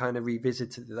that he kind of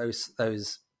revisited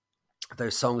those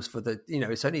songs for the.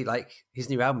 It's only like his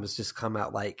new album has just come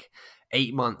out like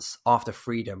 8 months after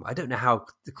Freedom. I don't know how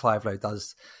Clive Lowe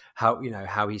does.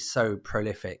 How he's so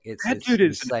prolific. It's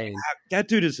insane. That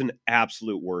dude is an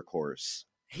absolute workhorse.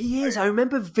 He is. I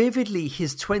remember vividly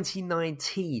his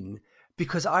 2019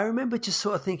 because I remember just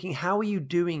sort of thinking, how are you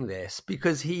doing this?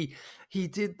 Because he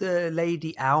did the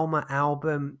Lady Alma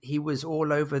album. He was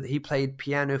all over. He played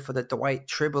piano for the Dwight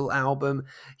Tribble album.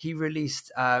 He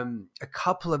released a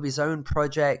couple of his own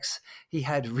projects. He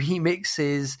had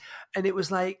remixes, and it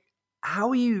was like, how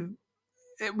are you?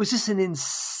 It was just an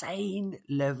insane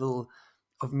level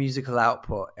of musical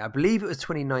output. I believe it was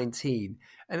 2019,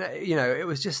 and it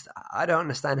was just, I don't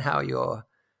understand how you're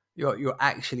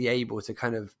actually able to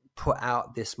kind of put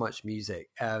out this much music.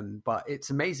 But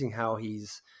it's amazing how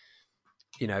he's,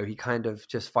 he kind of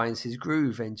just finds his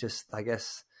groove, and just, I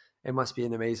guess it must be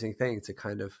an amazing thing to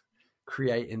kind of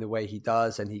create in the way he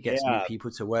does, and he gets new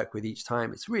people to work with each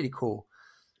time. It's really cool.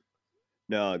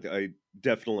 No, I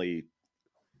definitely.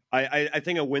 I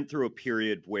think I went through a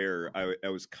period where I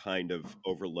was kind of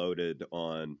overloaded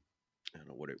on, I don't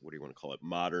know, what do you want to call it,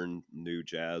 modern new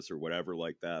jazz or whatever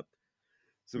like that.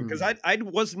 So because I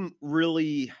wasn't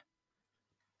really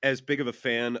as big of a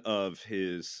fan of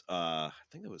his, I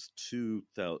think it was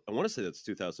 2000. I want to say that's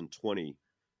 2020.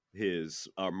 His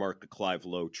Mark the Clive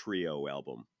Lowe Trio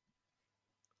album.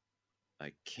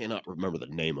 I cannot remember the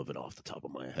name of it off the top of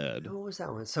my head. What was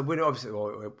that one? So obviously,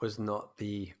 it was not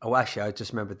the. Oh, actually, I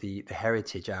just remember the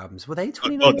Heritage albums. Were they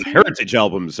 2019? The Heritage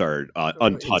albums are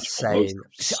untouchable.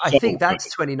 I think that's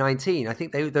 2019. I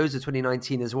think those are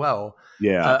 2019 as well.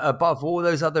 Yeah. Above all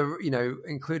those other,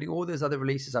 including all those other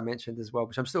releases I mentioned as well,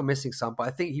 which I'm still missing some. But I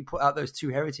think he put out those 2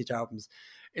 Heritage albums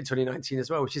in 2019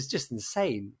 as well, which is just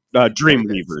insane.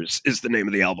 Dreamweavers is the name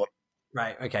of the album.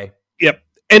 Right. Okay. Yep.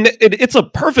 And it's a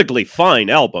perfectly fine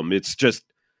album. It's just,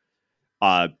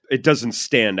 it doesn't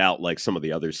stand out like some of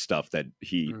the other stuff that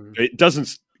it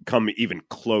doesn't come even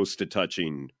close to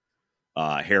touching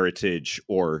Heritage.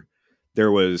 Or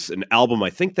there was an album, I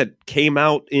think, that came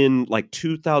out in like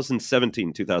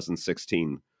 2017,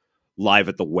 2016, Live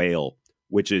at the Whale,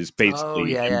 which is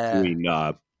basically doing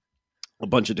a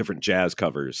bunch of different jazz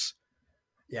covers.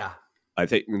 Yeah. I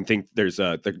think there's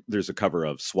a cover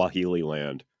of Swahili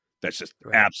Land. That's just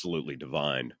absolutely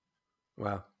divine.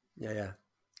 Wow. Yeah.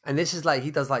 And this is like, he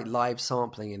does like live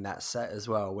sampling in that set as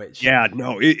well, which... Yeah,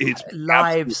 no, it's...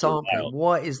 live sampling. Wild.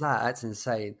 What is that? That's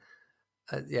insane.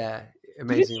 Amazing.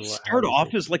 Did he start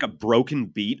off as like a broken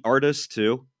beat artist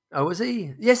too? Oh, was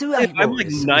he? Yes, I'm like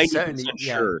 90%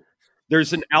 sure.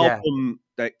 There's an album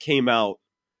that came out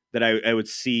that I would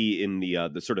see in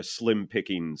the sort of slim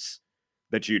pickings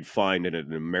that you'd find in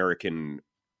an American...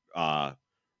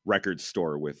 record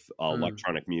store with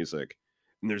electronic music,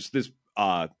 and there's this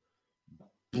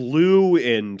blue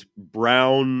and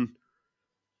brown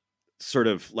sort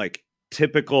of like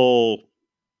typical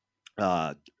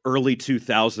early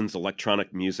 2000s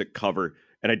electronic music cover,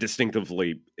 and I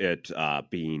distinctively it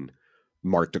being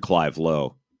Mark to Clive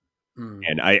Lowe,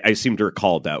 and I seem to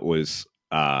recall that was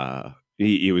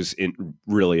he was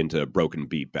really into broken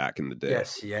beat back in the day.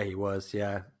 Yes, yeah, he was,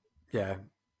 yeah.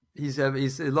 He's a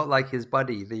lot like his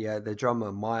buddy, the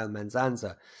drummer Miles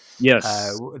Manzanza.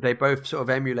 Yes, they both sort of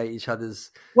emulate each other's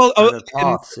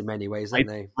paths in many ways, don't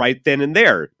they? Right then and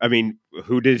there. I mean,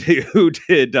 who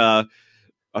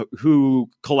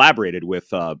collaborated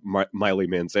with Miley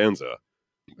Manzanza?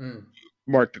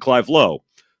 Mark to Clive Lowe.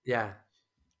 Yeah,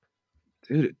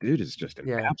 dude is just an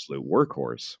absolute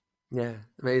workhorse. Yeah,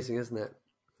 amazing, isn't it?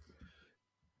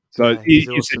 So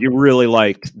you said you really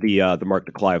liked the Mark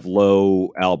to Clive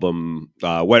Lowe album.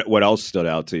 What else stood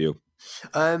out to you?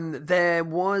 There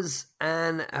was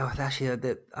I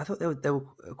thought there were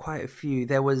quite a few.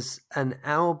 There was an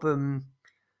album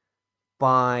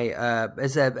by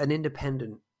an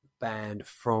independent band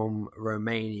from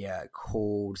Romania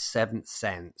called Seventh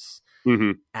Sense,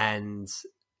 and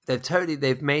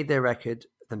they've made their record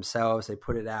themselves. They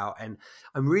put it out, and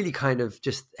I'm really kind of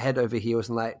just head over heels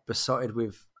and like besotted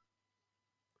with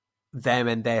them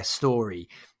and their story.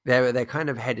 They're kind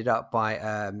of headed up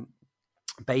by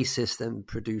bassist and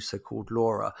producer called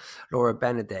Laura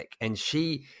Benedict, and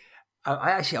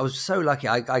I was so lucky.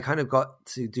 I kind of got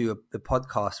to do the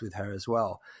podcast with her as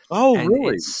well. Oh, and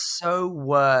really? It's so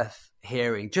worth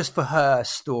hearing just for her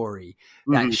story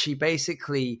that she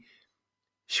basically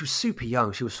she was super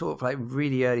young. She was sort of like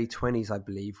really early 20s, I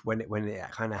believe, when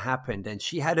it kind of happened. And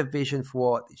she had a vision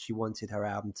for what she wanted her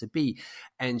album to be.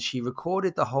 And she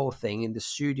recorded the whole thing in the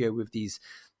studio with this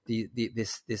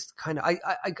kind of,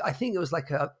 I think it was like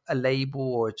a label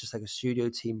or just like a studio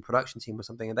team, production team or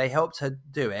something. And they helped her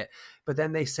do it. But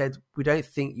then they said, we don't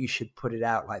think you should put it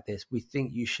out like this. We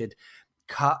think you should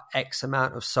cut X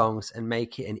amount of songs and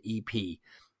make it an EP.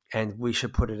 And we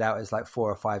should put it out as like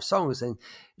 4 or 5 songs. And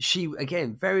she,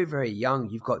 again, very, very young.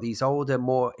 You've got these older,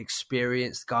 more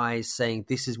experienced guys saying,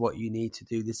 this is what you need to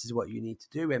do. This is what you need to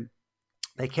do. And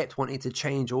they kept wanting to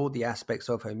change all the aspects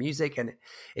of her music. And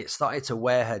it started to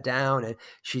wear her down. And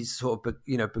she's sort of,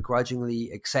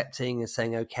 begrudgingly accepting and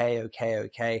saying,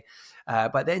 okay.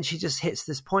 But then she just hits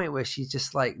this point where she's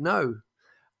just like, no,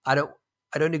 I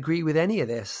don't agree with any of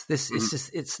this. This is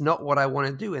just, it's not what I want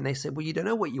to do. And they said, well, you don't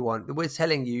know what you want. We're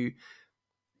telling you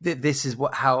that this is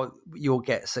how you'll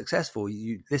get successful.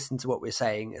 You listen to what we're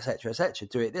saying, et cetera,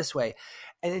 do it this way.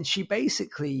 And then she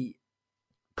basically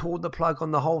pulled the plug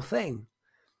on the whole thing.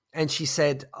 And she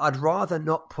said, I'd rather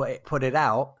not put it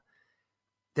out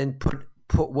than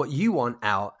put what you want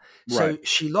out. Right. So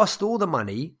she lost all the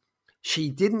money. She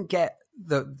didn't get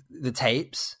the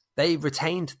tapes. They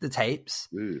retained the tapes.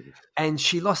 Ooh. And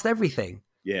she lost everything.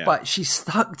 Yeah. But she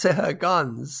stuck to her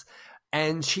guns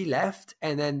and she left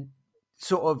and then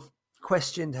sort of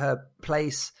questioned her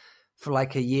place for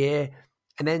like a year.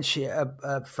 And then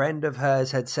a friend of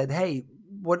hers had said, hey,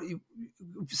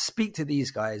 speak to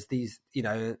these guys,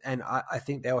 and I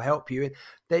think they'll help you. And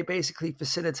they basically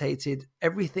facilitated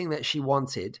everything that she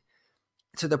wanted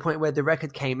to the point where the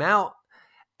record came out.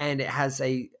 And it has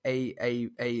a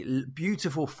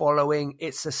beautiful following.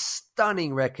 It's a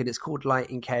stunning record. It's called Light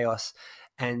in Chaos.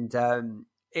 And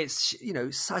it's,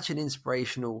 such an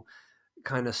inspirational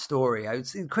kind of story.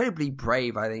 It's incredibly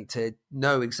brave, I think, to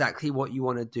know exactly what you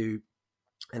want to do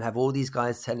and have all these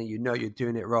guys telling you, no, you're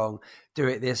doing it wrong. Do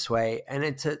it this way. And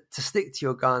then to stick to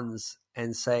your guns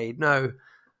and say, no,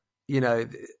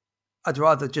 I'd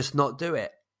rather just not do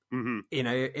it.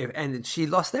 Mm-hmm. And she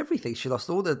lost everything. She lost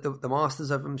all the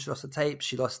masters of them. She lost the tapes.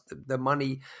 She lost the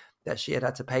money that she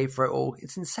had to pay for it all.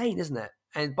 It's insane, isn't it?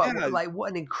 What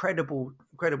an incredible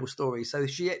story. So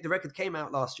the record came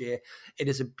out last year. It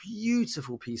is a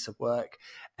beautiful piece of work,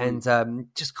 and I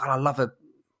love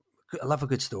a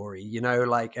good story.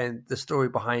 And the story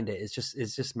behind it is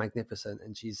just magnificent.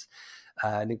 And she's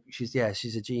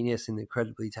a genius and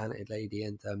incredibly talented lady,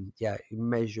 and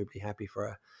immeasurably happy for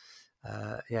her.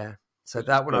 So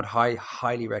that one I'd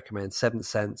highly recommend. 7th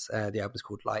Sense. The album's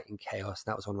called Light in Chaos.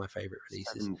 That was one of my favorite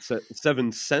releases.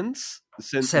 7 Cents?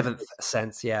 7th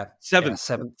Sense, yeah.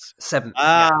 7th.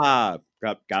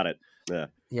 Got it.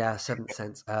 Yeah, 7th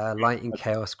Sense. Light in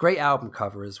Chaos. Great album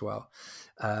cover as well.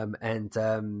 I'd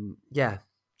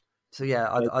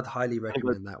highly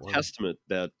recommend that one. Testament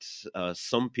that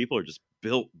some people are just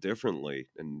built differently,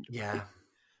 and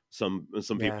some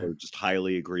people are just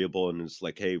highly agreeable, and it's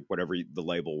like, hey, whatever the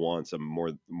label wants, I'm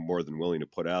more than willing to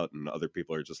put out. And other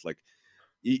people are just like,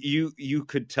 you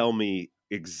could tell me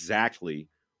exactly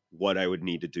what I would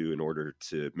need to do in order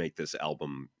to make this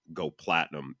album go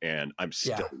platinum, and I'm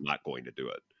still not going to do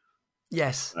it.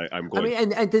 Yes, I'm going.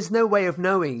 And there's no way of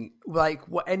knowing like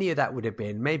what any of that would have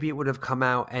been. Maybe it would have come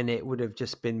out and it would have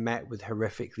just been met with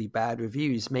horrifically bad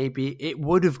reviews. Maybe it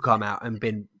would have come out and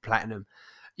been platinum.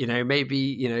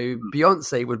 Maybe,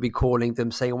 Beyonce would be calling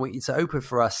them saying, I want you to open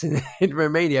for us in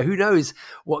Romania. Who knows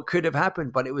what could have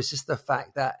happened? But it was just the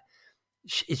fact that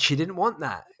she didn't want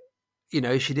that.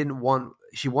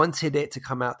 She wanted it to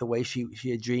come out the way she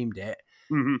had dreamed it.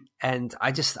 Mm-hmm. And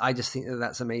I just think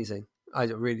that's amazing. I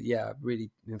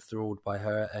really enthralled by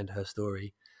her and her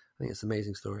story. I think it's an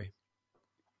amazing story.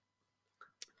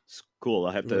 It's cool.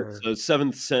 I have to, so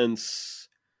 7th Sense.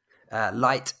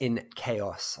 Light in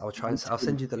Chaos. I'll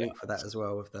send you the link for that as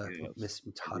well with the Miss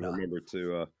Utada. I remember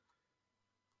to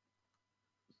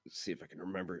see if I can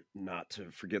remember not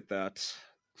to forget that.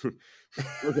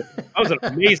 That was an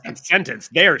amazing sentence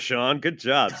there, Sean. Good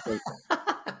job.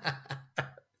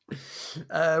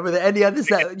 Were there any others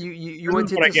that you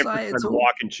wanted to say at all?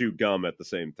 Walk and chew gum at the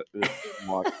same time.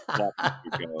 Walk and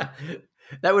chew gum.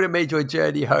 That would have made your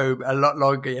journey home a lot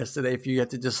longer yesterday if you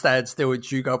had to just stand still and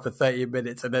chew gum for 30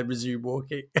 minutes and then resume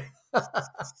walking.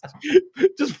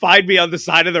 Just find me on the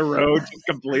side of the road, just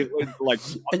completely like.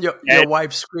 And your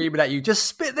wife screaming at you, just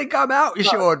spit the gum out,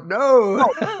 Sean. No.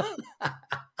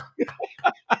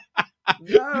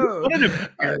 No. What an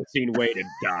embarrassing way to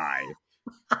die.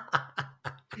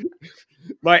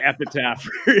 My epitaph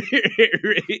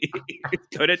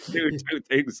couldn't do two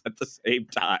things at the same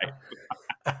time.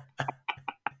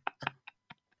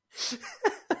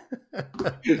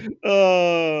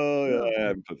 Oh,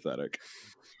 I'm pathetic.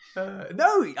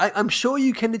 No, I'm sure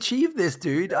you can achieve this,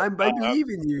 dude. I believe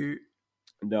in you.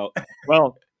 No,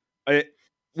 well,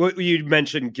 you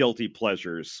mentioned guilty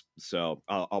pleasures, so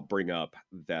I'll bring up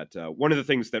that one of the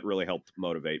things that really helped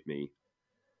motivate me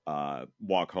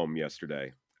walk home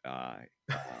yesterday.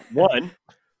 One,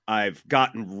 I've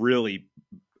gotten really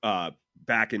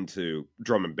back into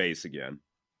drum and bass again.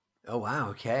 Oh wow!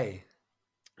 Okay.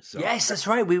 So, yes, that's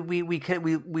right.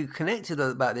 We connected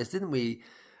about this, didn't we?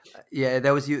 Yeah,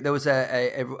 there was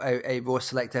a Raw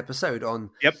Select episode on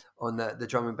the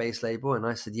drum and bass label, and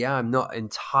I said, yeah, I'm not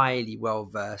entirely well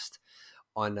versed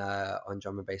on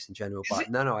drum and bass in general, but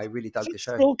no, I really dug the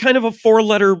show. Still kind of a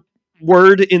 4-letter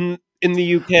word in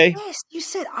the UK. Yes, you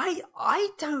said I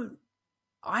don't.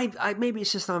 I maybe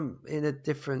it's just I'm in a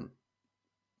different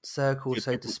circle,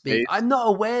 so to speak. I'm not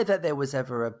aware that there was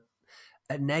ever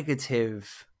a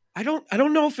negative. I don't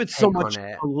know if it's so much.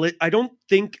 I don't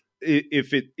think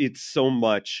if it's so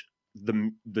much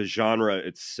the genre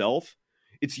itself.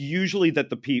 It's usually that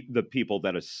the people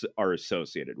that are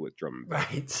associated with drum and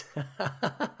bass.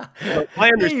 Right. My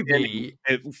understanding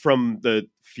from the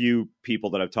few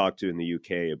people that I've talked to in the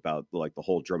UK about like the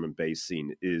whole drum and bass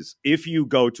scene is if you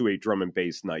go to a drum and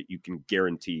bass night, you can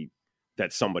guarantee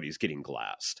that somebody's getting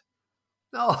glassed.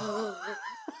 Oh,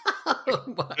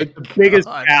 the biggest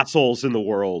assholes in the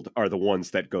world are the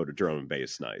ones that go to drum and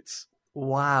bass nights.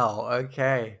 Wow.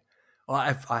 Okay.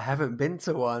 Well, I haven't been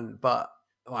to one, but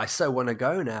I so want to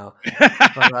go now.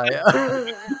 But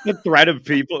the threat of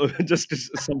people, just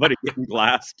somebody getting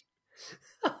glassed.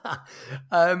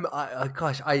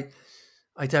 Gosh, I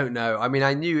don't know. I mean,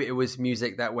 I knew it was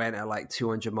music that went at like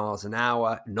 200 miles an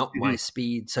hour, not my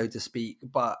speed, so to speak.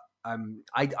 But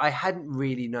I hadn't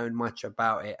really known much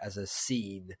about it as a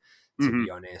scene, to be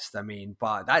honest. I mean,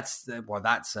 but that's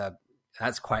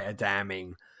quite a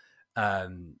damning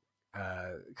kind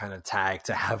of tag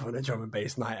to have on a drum and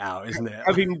bass night out, isn't it?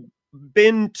 Having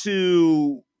been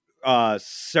to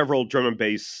several drum and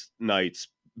bass nights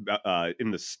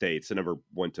in the States, I never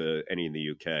went to any in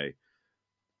the UK.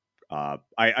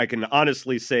 I can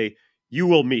honestly say you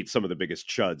will meet some of the biggest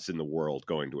chuds in the world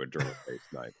going to a drum and bass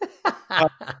night.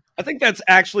 I think that's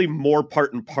actually more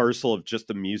part and parcel of just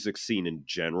the music scene in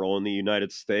general in the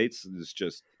United States. It's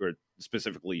just, or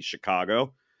specifically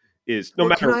Chicago, is no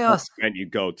matter what band you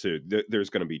go to, there's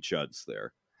going to be chuds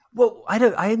there. Well,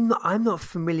 I'm not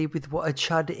familiar with what a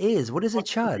chud is. What is a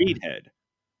chud? Meathead.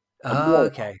 Oh,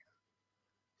 okay.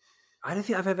 I don't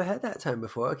think I've ever heard that term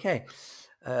before. Okay.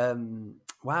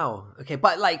 Wow. Okay,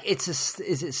 but like, is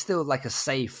it still like a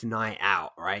safe night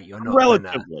out? Right? You're not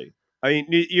relatively. I mean,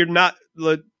 you're not.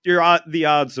 The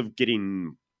odds of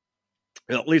getting,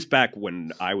 at least back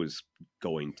when I was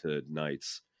going to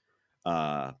nights,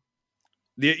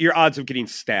 your odds of getting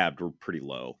stabbed were pretty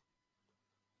low.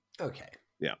 Okay.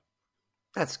 Yeah.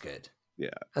 That's good. Yeah.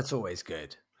 That's always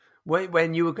good.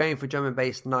 When you were going for drum and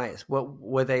bass nights, what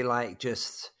were they like?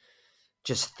 Just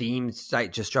themed,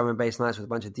 like just drum and bass nights with a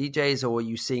bunch of DJs, or were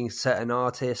you seeing certain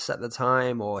artists at the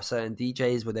time or certain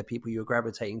DJs? Were there people you were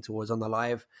gravitating towards on the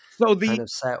live kind of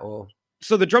set? Or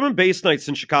so the drum and bass nights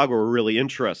in Chicago were really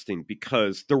interesting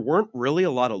because there weren't really a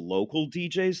lot of local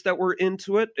DJs that were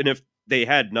into it, and if they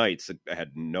had nights, I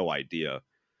had no idea.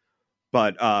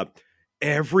 But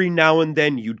every now and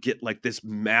then you'd get like this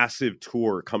massive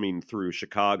tour coming through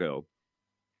Chicago,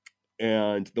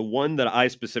 and the one that I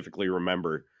specifically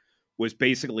remember was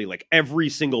basically like every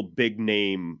single big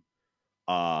name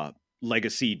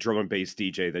legacy drum and bass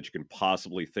DJ that you can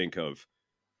possibly think of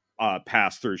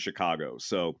passed through Chicago.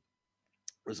 So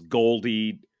it was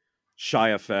Goldie, Shy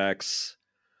FX.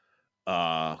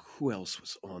 Who else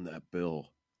was on that bill?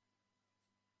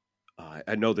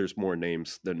 I know there's more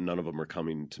names than none of them are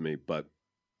coming to me, but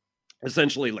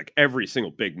essentially like every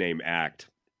single big name act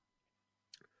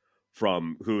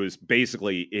from who is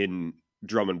basically in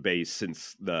drum and bass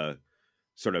since the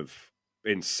sort of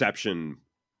inception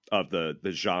of the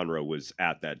genre was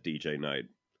at that DJ night.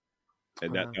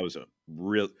 And that was a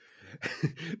real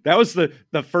that was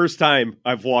the first time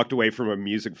I've walked away from a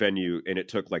music venue and it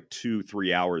took like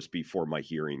 2-3 hours before my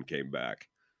hearing came back.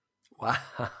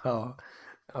 Wow.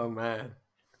 Oh man.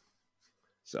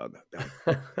 So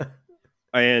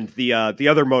and the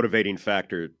other motivating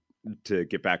factor to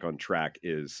get back on track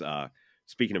is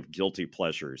speaking of guilty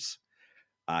pleasures,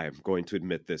 I'm going to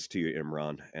admit this to you,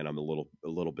 Imran, and I'm a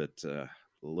little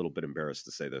bit embarrassed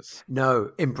to say this.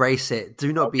 No, embrace it.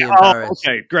 Do not be embarrassed.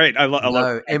 Okay, great. I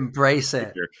love embrace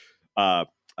it. I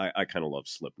kind of love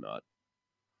Slipknot.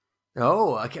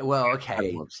 Oh, okay. Well,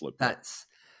 okay. I love Slipknot. That's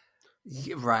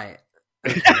right.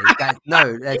 Okay,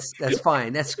 that's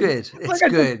fine. That's good. It's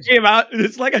good.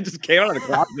 It's like I just came out of the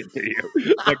closet to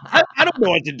you. Like I don't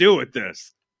know what to do with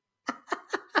this.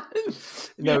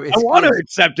 No, I it's want to good.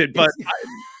 accept it, but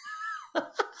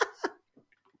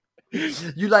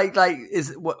You like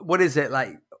is what is it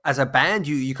like as a band?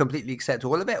 You completely accept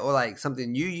all of it, or like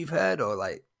something new you've heard, or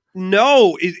like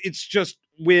no, it's just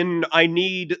when I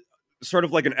need sort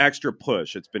of like an extra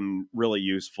push. It's been really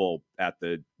useful at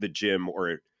the gym,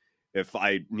 or if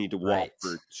I need to walk Right.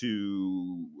 for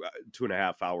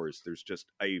 2.5 hours. There's just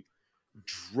a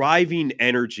driving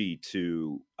energy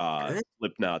to Good.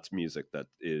 Slipknot's music that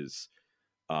is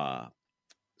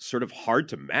sort of hard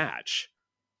to match.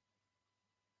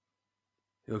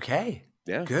 Okay.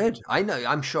 Yeah. Good. I know.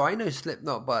 I'm sure I know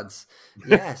Slipknot buds.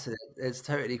 Yes, it's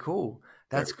totally cool.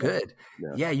 That's There we go. good.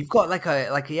 Yeah. Yeah, you've got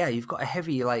you've got a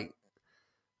heavy like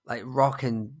rock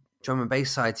and drum and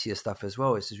bass side to your stuff as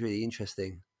well. This is really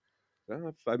interesting.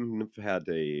 I've had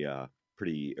a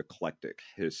pretty eclectic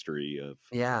history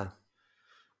Yeah.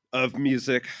 of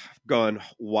music. I've gone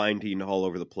winding all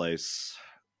over the place.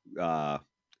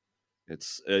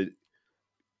 It's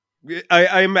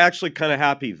I'm actually kind of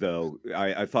happy though.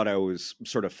 I thought I was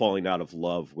sort of falling out of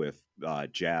love with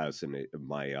jazz, and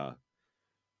my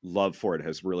love for it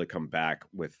has really come back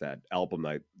with that album.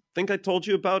 I think I told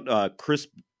you about Chris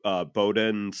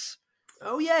Bowden's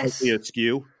Oh yes. Totally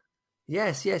Askew.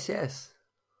 Yes.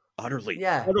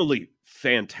 Utterly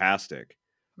fantastic.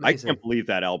 Amazing. I can't believe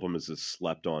that album is as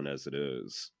slept on as it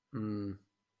is. Mm.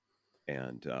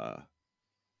 And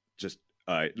just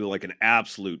like an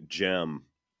absolute gem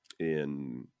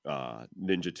in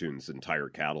Ninja Tune's entire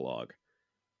catalog.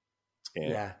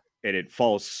 And it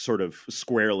falls sort of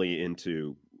squarely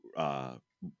into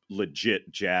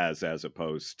legit jazz as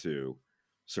opposed to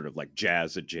sort of like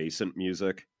jazz adjacent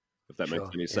music, if that makes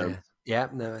any sense. Yeah,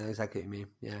 no, exactly what you mean.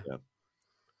 Yeah.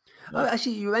 Oh,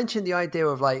 actually, you mentioned the idea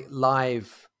of like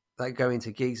live, like going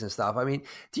to gigs and stuff. I mean,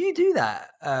 do you do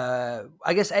that?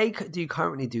 I guess do you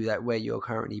currently do that where you're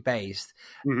currently based,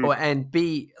 or and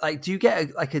B, like, do you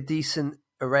get a decent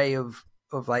array of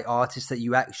like artists that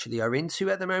you actually are into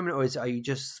at the moment, or are you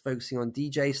just focusing on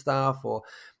DJ stuff, or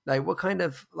like what kind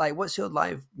of like what's your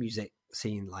live music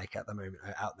scene like at the moment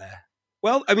out there?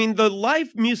 Well, I mean, the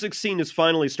live music scene is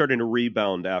finally starting to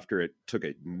rebound after it took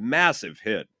a massive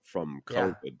hit from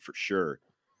COVID, for sure.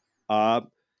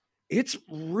 It's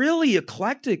really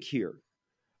eclectic here.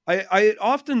 I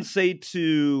often say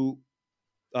to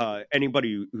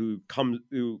anybody who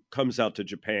comes out to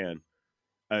Japan,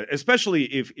 especially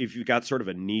if you've got sort of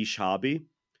a niche hobby,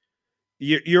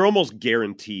 you're almost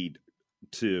guaranteed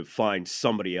to find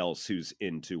somebody else who's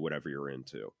into whatever you're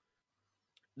into.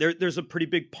 There's a pretty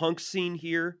big punk scene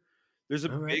here. There's a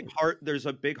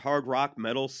big hard rock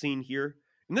metal scene here,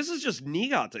 and this is just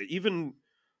Niigata. Even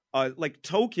like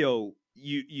Tokyo,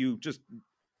 you just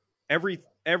every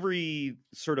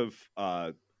sort of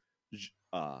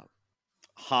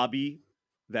hobby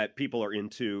that people are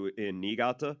into in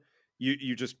Niigata,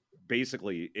 you just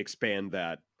basically expand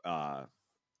that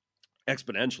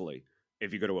exponentially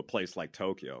if you go to a place like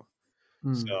Tokyo.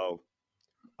 So.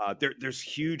 There's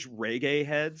huge reggae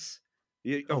heads.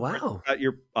 Wow!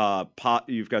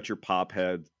 You've got your pop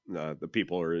head. The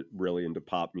people are really into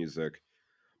pop music,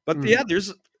 but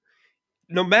there's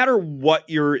no matter what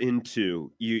you're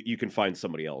into, you can find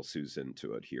somebody else who's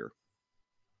into it here.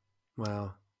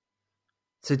 Wow!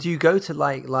 So do you go to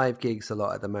like live gigs a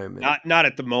lot at the moment? Not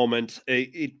at the moment.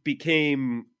 It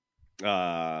became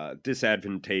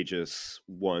disadvantageous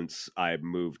once I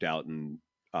moved out and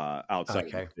outside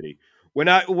of the city. When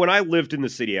I lived in the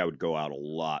city, I would go out a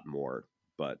lot more,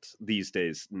 but these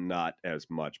days not as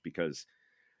much because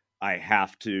I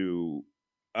have to.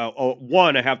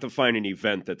 I have to find an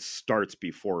event that starts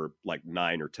before like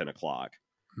 9 or 10 o'clock.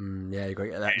 Yeah, you got to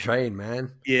get that train,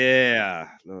 man. Yeah,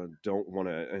 don't want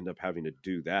to end up having to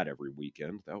do that every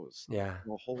weekend. That was a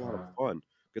whole lot of fun.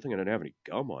 Good thing I didn't have any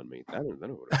gum on me. That would have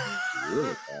been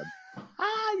really bad.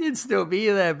 You'd still be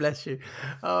there, bless you.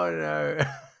 Oh no.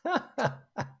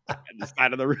 At the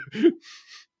side of the room.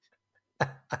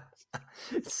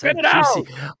 So juicy.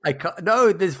 I can't.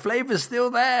 No, there's flavor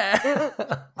still there.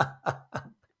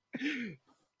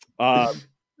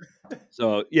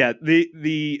 So yeah,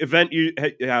 the event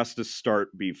has to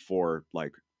start before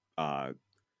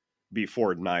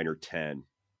before 9 or 10.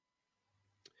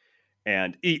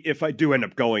 And if I do end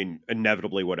up going,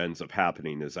 inevitably what ends up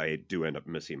happening is I do end up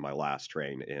missing my last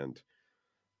train. And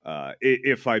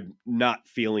if I'm not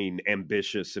feeling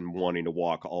ambitious and wanting to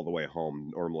walk all the way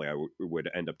home, normally I would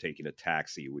end up taking a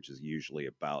taxi, which is usually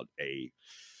about I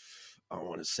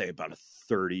want to say about a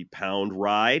 30-pound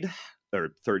ride. or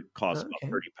costs about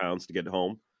 £30 to get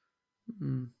home.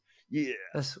 Mm. Yeah,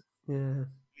 yeah.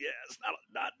 It's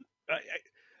not.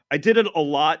 I did it a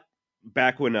lot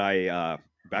back when I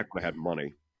had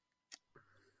money.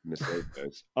 Miss those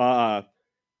days.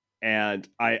 And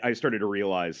I started to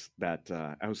realize that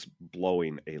I was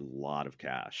blowing a lot of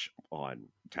cash on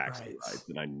taxi rides,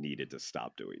 and I needed to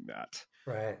stop doing that.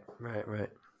 Right.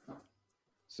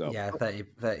 So yeah,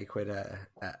 30 quid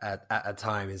at a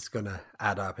time is gonna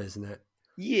add up, isn't it?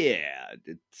 Yeah,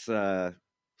 it's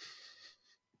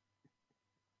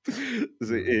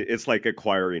like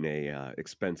acquiring a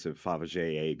expensive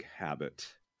Fabergé egg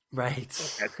habit.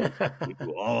 Right. I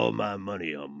do all my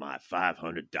money on my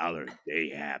 $500 a day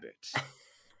habit.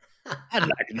 I'd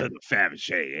like another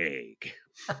Fabergé egg.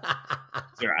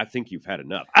 Sir, I think you've had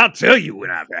enough. I'll tell you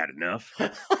when I've had enough.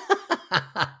 Dead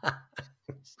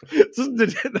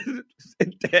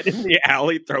in the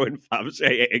alley throwing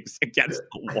Fabergé eggs against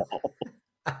the wall.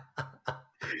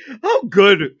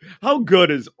 How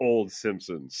good is old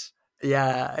Simpsons?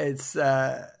 Yeah, it's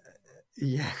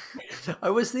yeah. I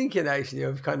was thinking actually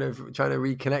of kind of trying to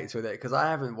reconnect with it because I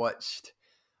haven't watched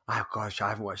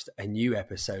a new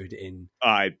episode in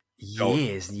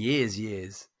years.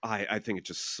 I think it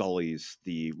just sullies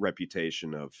the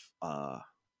reputation of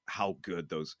how good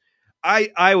those.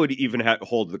 I would even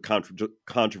hold the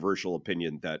controversial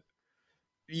opinion that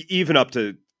even up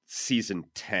to season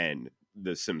 10,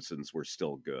 The Simpsons were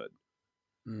still good.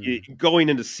 Going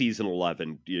into season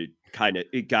 11,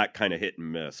 it got kind of hit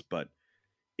and miss, but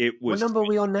it was. What number are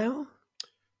we on now?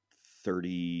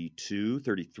 32,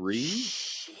 33.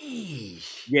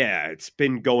 Sheesh. Yeah, it's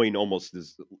been going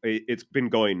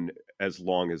as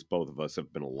long as both of us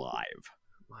have been alive.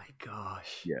 My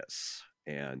gosh. Yes,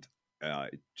 and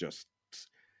it just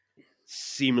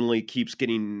seemingly keeps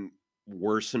getting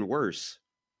worse and worse.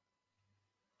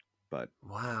 But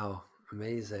wow,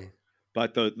 amazing.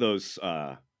 But those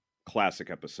classic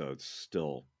episodes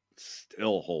still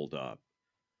hold up.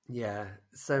 Yeah,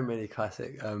 so many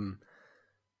classic. Well,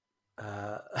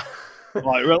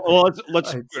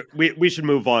 we should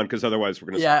move on because otherwise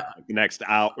we're going to the next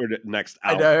hour.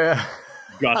 I know.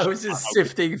 I was just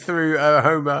sifting through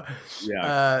Homer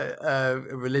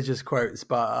religious quotes,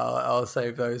 but I'll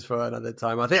save those for another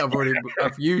time. I think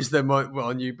I've used them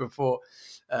on you before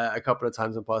a couple of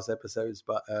times on past episodes,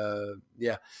 but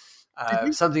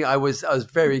something I was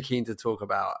very keen to talk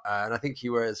about, and I think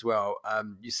you were as well.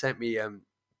 You sent me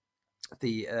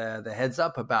the heads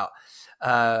up about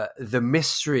the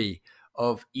mystery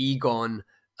of Egon,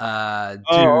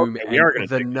 Doom, and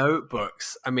the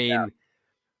notebooks. I mean,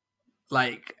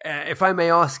 if I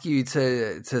may ask you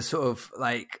to sort of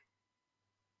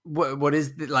what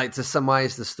is to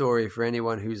summarize the story for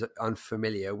anyone who's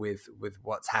unfamiliar with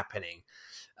what's happening.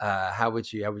 How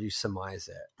would you surmise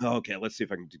it? Okay, let's see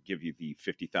if I can give you the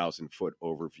 50,000-foot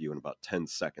overview in about 10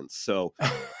 seconds. So,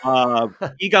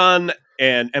 Egon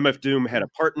and MF Doom had a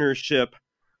partnership.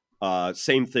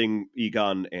 Same thing,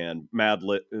 Egon and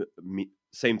Madlib.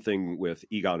 Same thing with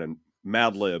Egon and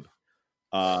Madlib.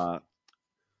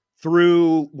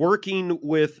 Through working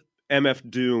with MF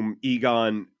Doom,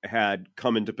 Egon had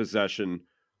come into possession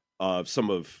of some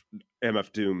of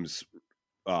MF Doom's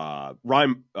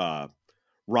rhyme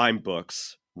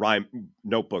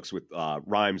notebooks with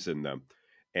rhymes in them.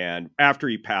 And after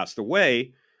he passed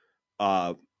away,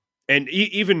 and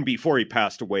even before he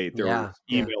passed away, there were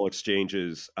email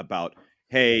exchanges about,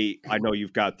 hey, I know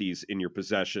you've got these in your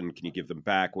possession. Can you give them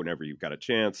back whenever you've got a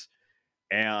chance?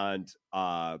 And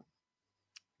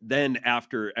then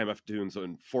after MF Doom's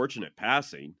unfortunate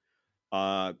passing,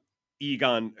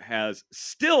 Egon has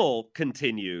still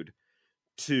continued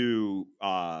to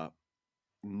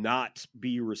not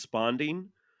be responding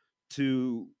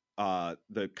to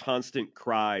the constant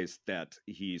cries that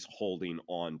he's holding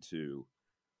on to,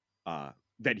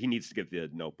 that he needs to get the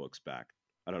notebooks back.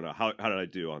 I don't know. How did I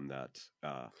do on that?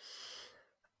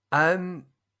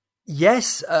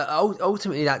 Yes,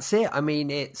 ultimately that's it. I mean,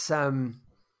 it's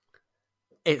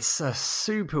a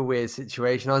super weird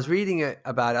situation. I was reading it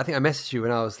about it. I think I messaged you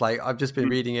when I was like, I've just been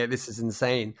reading it. This is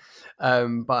insane.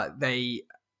 But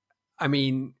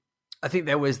I think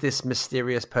there was this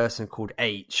mysterious person called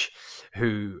H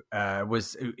who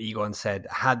Egon said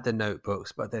had the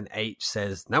notebooks, but then H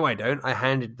says, no, I don't. I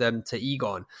handed them to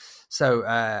Egon. So,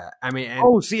 I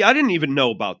didn't even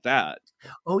know about that.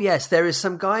 Oh, yes. There is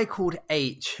some guy called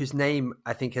H whose name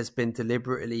I think has been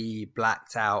deliberately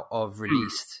blacked out of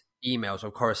released emails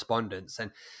or correspondence,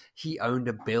 and he owned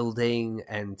a building,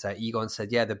 and Egon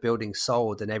said, yeah, the building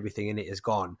sold and everything in it is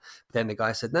gone. But then the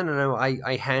guy said, no,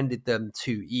 I handed them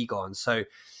to Egon. So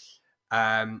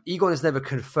Egon has never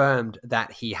confirmed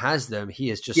that he has them. He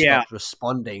has just stopped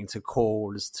responding to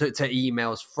calls, to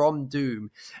emails from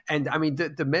Doom. And I mean,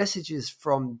 the messages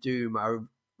from Doom are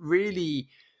really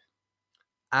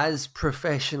as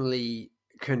professionally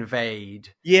conveyed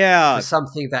for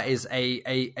something that is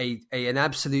an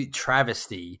absolute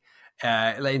travesty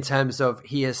in terms of,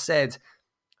 he has said,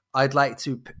 I'd like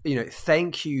to,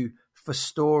 thank you for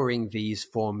storing these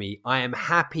for me. I am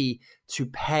happy to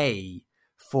pay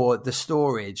for the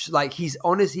storage. Like, he's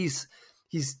honest, he's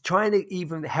trying to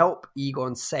even help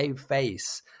Egon save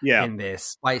face in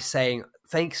this by saying,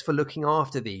 thanks for looking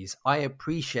after these. I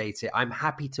appreciate it. I'm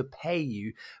happy to pay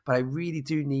you, but I really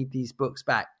do need these books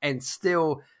back. And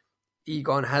still,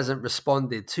 Egon hasn't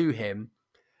responded to him.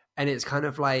 And it's kind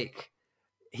of like,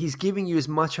 he's giving you as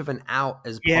much of an out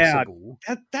as possible.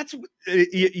 That's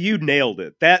you nailed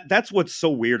it. That's what's so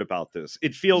weird about this.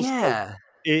 It feels like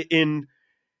in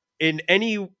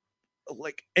any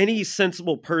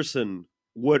sensible person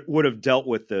would have dealt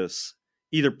with this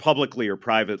either publicly or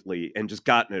privately and just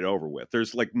gotten it over with.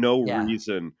 There's like no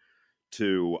reason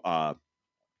to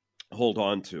hold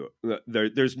on to it.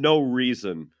 There's no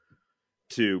reason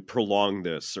to prolong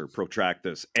this or protract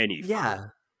this any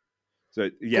further. So,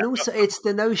 and also it's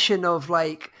the notion of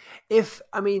like,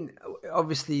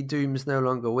 obviously Doom's no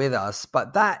longer with us,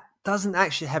 but that doesn't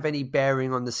actually have any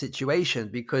bearing on the situation,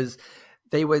 because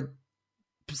they were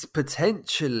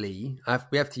potentially,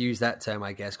 we have to use that term,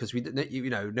 I guess, because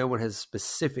no one has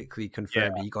specifically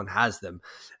confirmed Egon has them,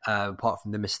 apart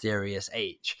from the mysterious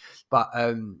H. But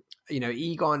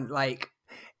Egon, like,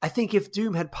 I think if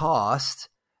Doom had passed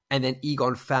and then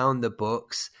Egon found the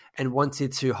books and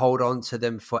wanted to hold on to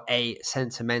them for A,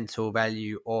 sentimental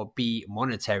value, or B,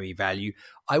 monetary value,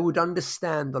 I would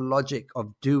understand the logic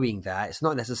of doing that. It's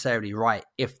not necessarily right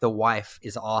if the wife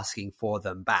is asking for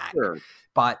them back. Sure.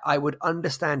 But I would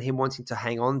understand him wanting to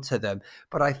hang on to them.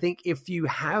 But I think if you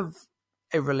have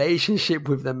a relationship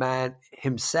with the man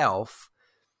himself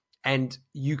and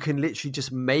you can literally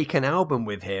just make an album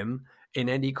with him in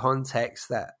any context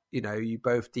that, you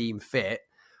both deem fit,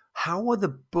 how are the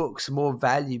books more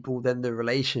valuable than the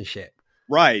relationship?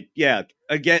 Right. Yeah.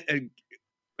 Again,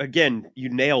 you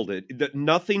nailed it.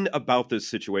 Nothing about this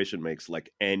situation makes like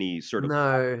any sort of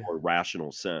or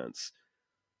rational sense.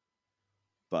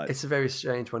 But it's a very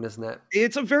strange one, isn't it?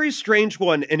 It's a very strange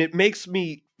one, and it makes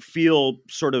me feel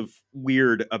sort of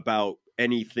weird about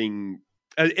anything.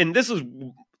 And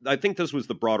I think this was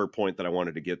the broader point that I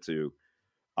wanted to get to,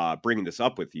 bringing this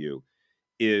up with you,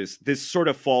 is this sort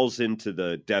of falls into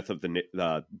the death of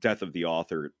the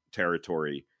author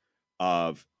territory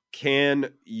of,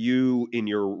 can you, in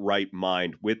your right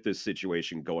mind, with this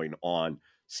situation going on,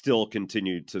 still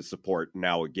continue to support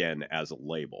Now Again as a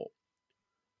label?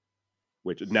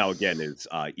 Which Now Again is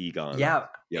Egon. Yeah,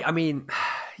 yep. Absolutely.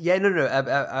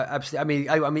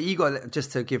 I mean, Egon.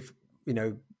 Just to give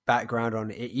background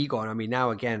on Egon. Now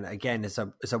Again is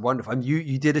a wonderful.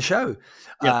 You did a show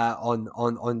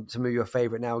on some of your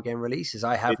favorite Now Again releases.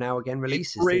 I have Now Again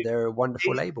releases. They're a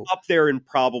wonderful label. Up there in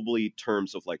probably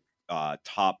terms of like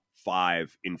top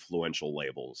 5 influential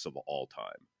labels of all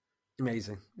time.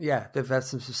 Amazing. Yeah, they've had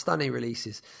some stunning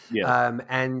releases. Yeah.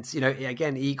 And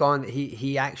again, Egon,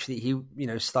 he actually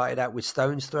started out with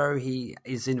Stone's Throw. He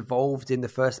is involved in the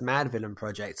first Mad Villain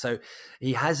project, so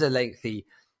he has a lengthy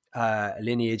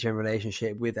lineage and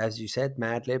relationship with, as you said,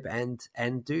 Madlib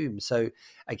and Doom. So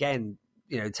again,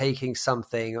 taking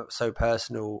something so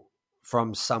personal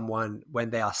from someone when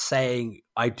they are saying,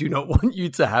 I do not want you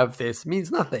to have this,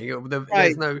 means nothing.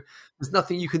 There's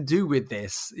nothing you can do with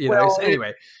this, So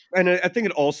anyway. And I think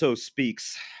it also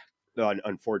speaks,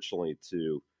 unfortunately,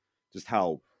 to just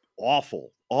how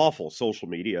awful social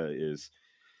media is.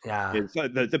 Yeah.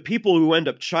 The people who end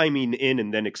up chiming in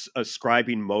and then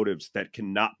ascribing motives that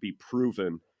cannot be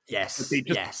proven. Yes. They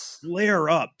just flare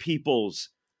up people's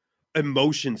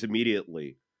emotions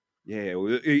immediately. Yeah.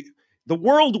 The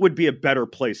world would be a better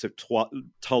place if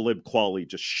Talib Kweli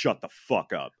just shut the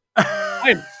fuck up. I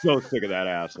am so sick of that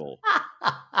asshole.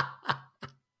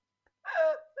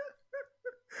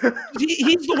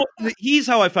 He's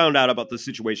how I found out about the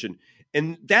situation.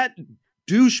 And that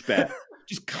douchebag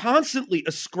just constantly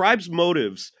ascribes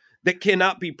motives that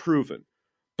cannot be proven.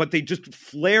 But they just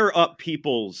flare up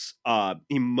people's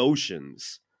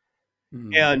emotions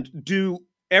and do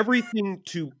everything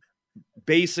to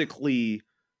basically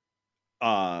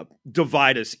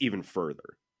divide us even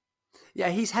further. Yeah,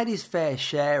 he's had his fair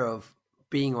share of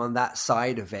being on that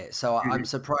side of it, so I'm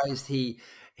surprised he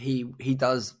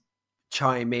does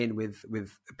chime in with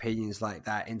opinions like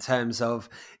that, in terms of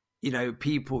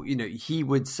people, he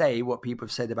would say what people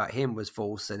have said about him was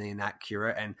false and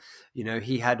inaccurate. And,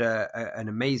 he had an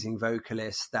amazing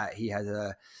vocalist that he had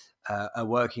a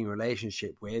working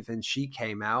relationship with. And she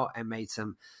came out and made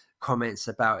some comments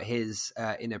about his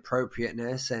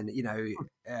inappropriateness and,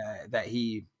 that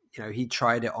he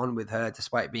tried it on with her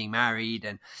despite being married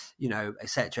and, et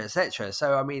cetera, et cetera.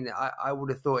 So, I mean, I would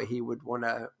have thought he would want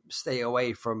to stay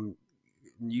away from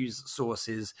news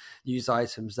sources, news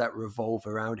items that revolve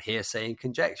around hearsay and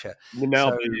conjecture.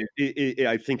 Now,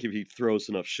 I think if he throws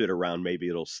enough shit around, maybe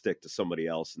it'll stick to somebody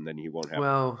else, and then he won't have to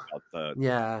worry about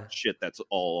the shit that's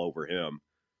all over him.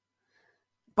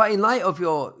 But in light of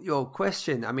your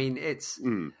question, I mean, it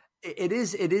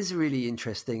is really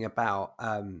interesting about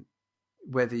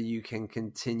whether you can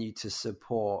continue to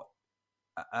support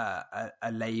a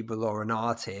label or an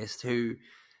artist who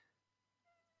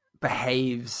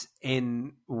behaves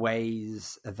in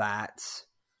ways that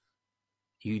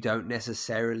you don't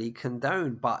necessarily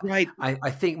condone. But right.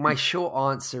 I think my short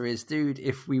answer is, dude,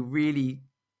 if we really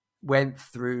went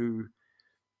through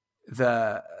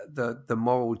the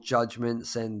moral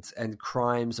judgments and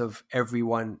crimes of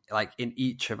everyone, like in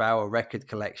each of our record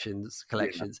collections,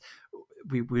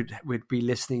 we'd be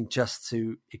listening just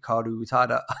to Hikaru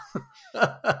Utada.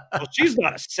 Well, she's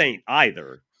not a saint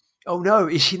either. Oh no,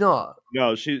 is she not?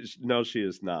 No, she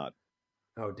is not.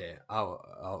 Oh dear.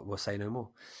 We'll say no more.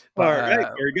 But, all right,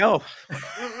 there you go.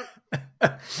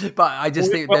 But I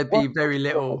just think there'd be very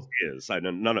little.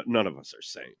 None of us are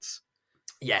saints.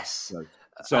 Yes.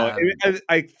 So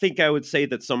I think I would say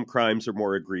that some crimes are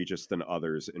more egregious than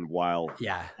others. And while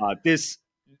this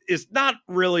is not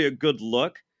really a good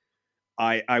look,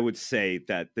 I would say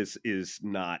that this is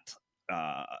not.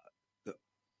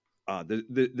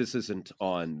 This isn't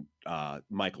on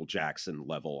Michael Jackson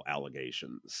level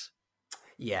allegations.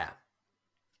 Yeah.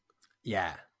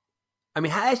 I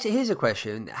mean, here's a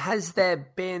question: has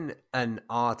there been an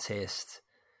artist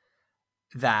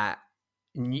that,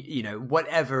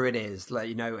 whatever it is,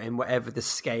 like, and whatever the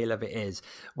scale of it is,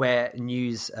 where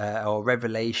news or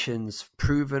revelations,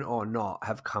 proven or not,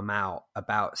 have come out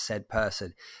about said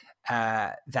person,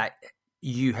 that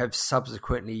you have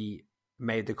subsequently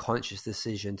made the conscious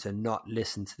decision to not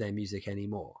listen to their music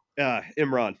anymore?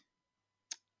 Imran.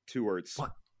 2 words.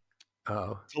 What?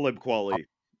 Oh. Talib Kweli.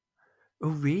 Oh,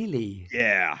 really?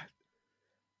 Yeah.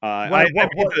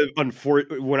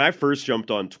 When I first jumped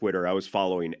on Twitter, I was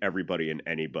following everybody and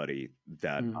anybody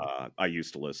that I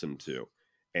used to listen to.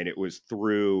 And it was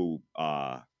through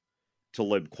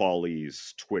Talib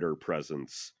Kweli's Twitter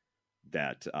presence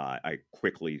that I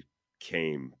quickly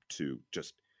came to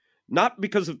just, not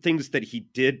because of things that he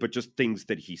did, but just things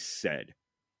that he said.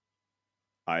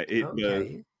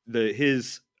 And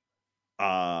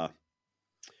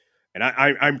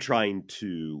I'm trying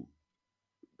to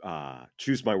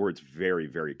choose my words very,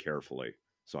 very carefully,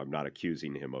 so I'm not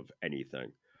accusing him of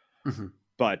anything. Mm-hmm.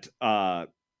 But I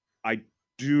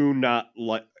do not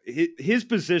like his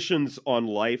positions on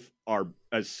life are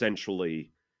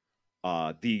essentially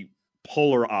the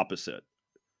polar opposite,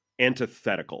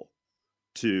 antithetical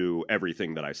to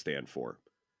everything that I stand for.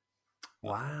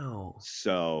 Wow.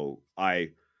 So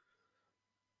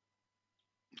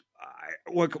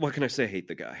what can I say? I hate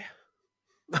the guy.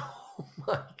 Oh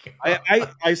my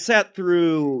God. I sat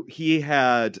through, he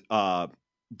had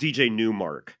DJ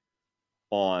Newmark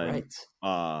on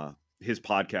his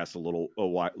podcast a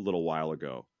little while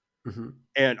ago. Mm-hmm.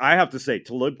 And I have to say,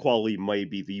 Talib Kweli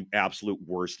might be the absolute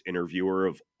worst interviewer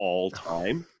of all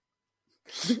time.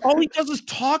 All he does is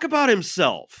talk about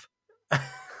himself.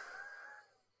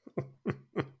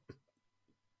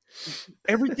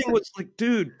 Everything was like,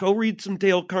 dude, go read some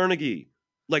Dale Carnegie.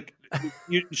 Like,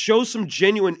 you show some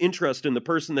genuine interest in the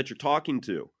person that you're talking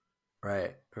to.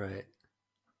 Right.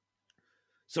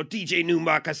 So DJ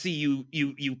Newmark, I see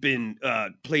you've been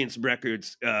playing some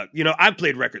records. I've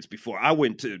played records before. I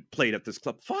went to play at this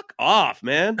club. Fuck off,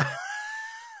 man.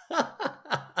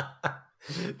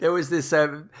 There was this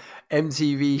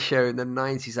MTV show in the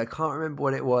 90s. I can't remember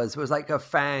what it was. It was like a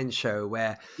fan show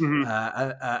where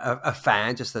a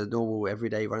fan, just a normal,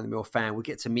 everyday, run-of-the-mill fan, would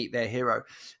get to meet their hero.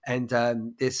 And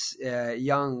this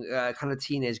young kind of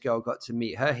teenage girl got to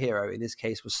meet her hero. In this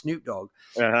case was Snoop Dogg.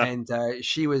 Uh-huh. And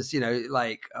she was,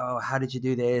 like, oh, how did you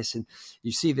do this? And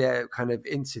you see their kind of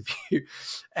interview.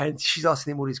 And she's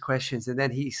asking him all these questions. And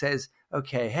then he says,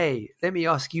 okay, hey, let me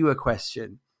ask you a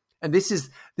question. And this is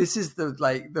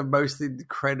the most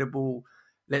incredible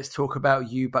 "let's talk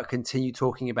about you but continue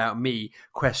talking about me"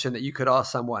 question that you could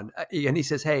ask someone. And he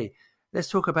says, "Hey, let's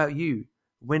talk about you.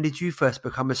 When did you first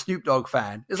become a Snoop Dogg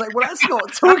fan?" It's like, well, that's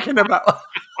not talking about.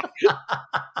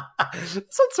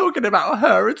 It's not talking about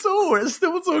her at all. It's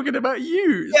still talking about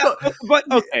you. It's not... but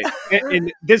okay,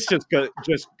 and this just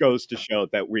goes to show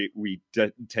that we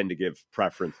tend to give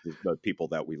preference to the people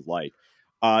that we like.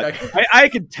 I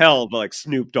can tell, like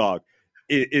Snoop Dogg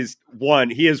is one.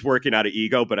 He is working out of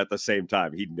ego, but at the same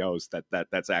time, he knows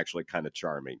that's actually kind of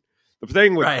charming. The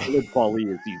thing with Talib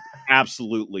Kweli is he's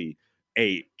absolutely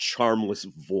a charmless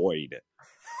void.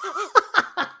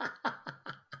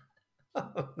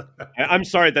 I'm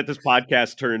sorry that this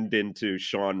podcast turned into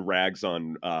Sean rags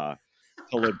on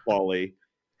Talib Kweli,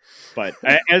 but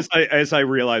as I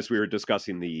realized we were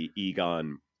discussing the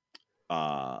Egon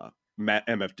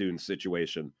MF Doom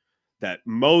situation, that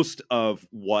most of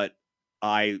what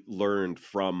I learned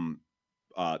from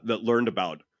how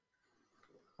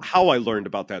I learned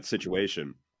about that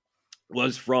situation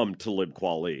was from Talib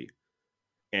Kweli,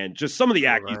 and just some of the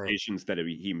accusations that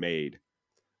he made.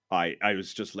 I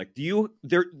was just like,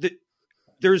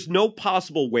 there's no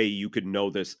possible way you could know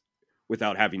this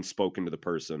without having spoken to the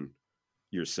person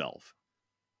yourself.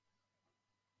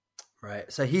 Right.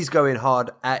 So he's going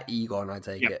hard at Egon, I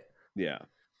take it. Yeah.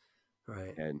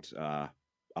 Right. And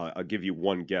I'll give you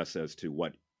one guess as to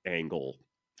what angle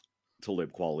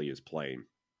Talib Kweli is playing.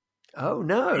 Oh,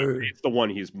 no. It's the one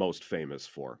he's most famous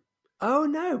for. Oh,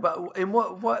 no. But in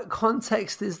what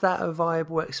context is that a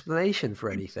viable explanation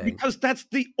for anything? Because that's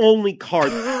the only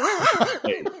card.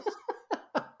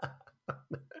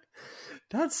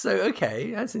 That's so okay.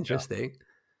 That's interesting. Yeah.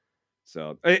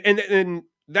 So, and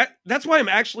that's why I'm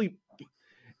actually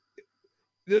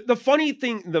the funny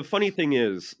thing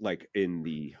is, like, in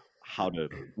the how to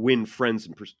win friends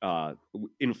and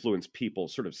influence people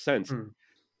sort of sense,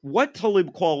 what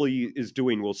Talib Kweli is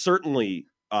doing will certainly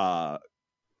what's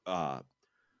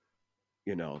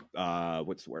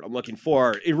the word I'm looking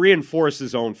for? It reinforces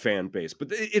his own fan base, but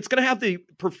it's going to have the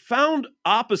profound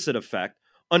opposite effect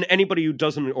on anybody who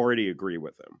doesn't already agree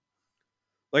with him.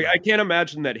 Like, I can't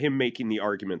imagine that him making the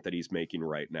argument that he's making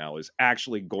right now is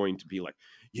actually going to be like,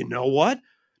 you know what?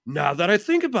 Now that I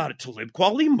think about it, Talib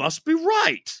Kweli must be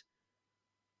right.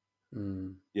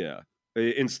 Yeah.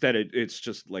 Instead, it's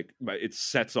just like, it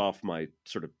sets off my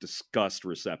sort of disgust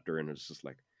receptor, and it's just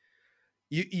like,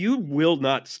 you will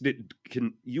not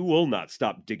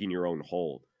stop digging your own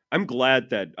hole. I'm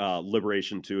glad that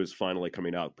Liberation 2 is finally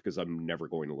coming out, because I'm never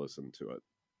going to listen to it.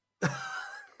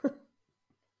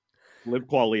 Talib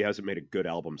Kweli hasn't made a good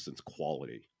album since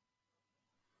Quality.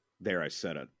 There, I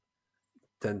said it.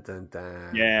 Dun dun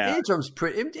dun. Yeah,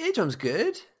 Eardrum's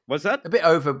good. What's that? A bit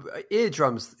over.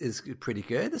 Eardrums is pretty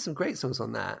good. There's some great songs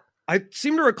on that. I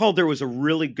seem to recall there was a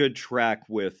really good track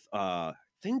with I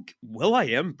think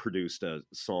Will.i.am produced a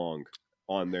song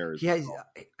on there. Yeah, well.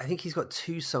 I think he's got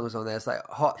 2 songs on there. It's like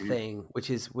Hot Thing, which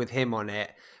is with him on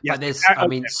it. Yeah, but there's,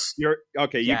 you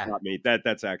got me.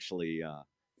 That's actually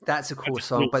that's a cool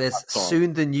song. But there's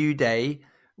Soon the New Day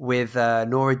with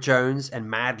Nora Jones and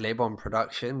Madlib on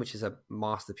production, which is a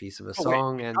masterpiece of a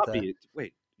song.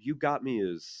 Wait, You Got Me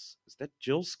is that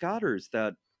Jill Scott, or is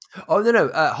that? Oh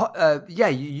no!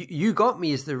 You Got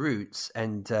Me is the Roots,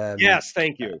 and yes,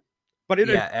 thank you. But it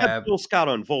had Jill Scott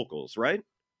on vocals, right?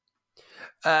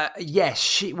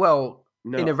 Yes, in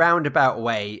a roundabout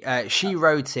way. She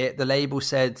wrote it. The label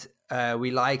said,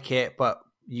 we like it, but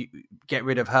you get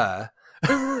rid of her.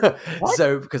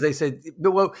 So, because they said,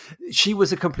 well, she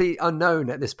was a complete unknown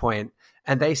at this point,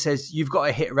 and they said, you've got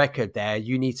a hit record there.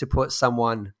 You need to put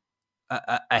someone,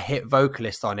 a hit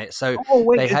vocalist on it. So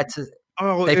they had to.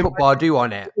 They put Badu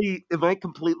on it. Am I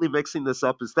completely mixing this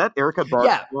up? Is that Erykah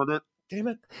Badu on it? Damn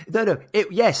it. No.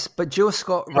 Yes, but Jill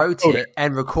Scott wrote it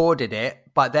and recorded it,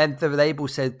 but then the label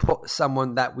said put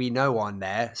someone that we know on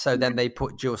there. So then they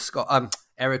put Erykah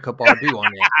Badu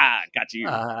on it. Got you.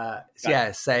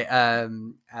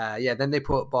 Then they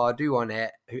put Badu on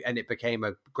it, and it became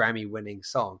a Grammy-winning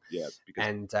song. Yes.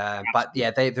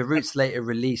 The Roots later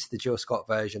released the Jill Scott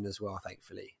version as well,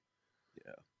 thankfully.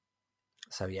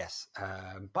 So yes,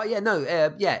 the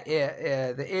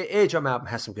Eardrum album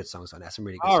has some good songs on it. Some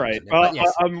really good songs on it. But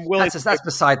yes, that's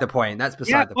beside the point. That's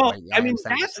beside the point. Yeah,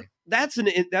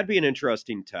 that'd be an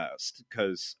interesting test,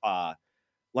 because,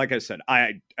 like I said,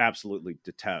 I absolutely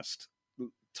detest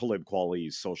Talib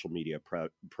Kweli's social media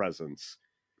presence.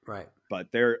 Right,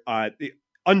 but there,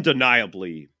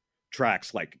 undeniably,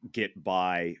 tracks like "Get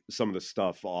By," some of the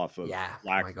stuff off of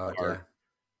Black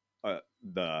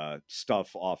the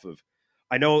stuff off of.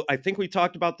 I think we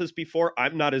talked about this before.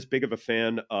 I'm not as big of a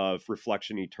fan of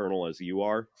Reflection Eternal as you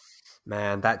are.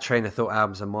 Man, that Train of Thought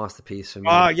album's a masterpiece for me.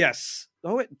 Yes.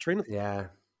 Train of Thought. Yeah.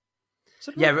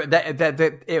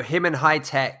 Yeah, him and High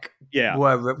Tech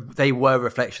were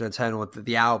Reflection Eternal.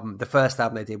 The first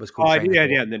album they did was called Train of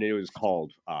Thought. And then it was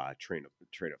called Train of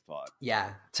Thought.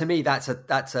 Yeah, to me that's a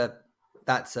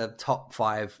top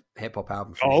 5 hip hop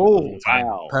album for me. Oh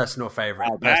wow, personal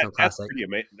favorite, personal classic.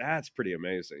 That's pretty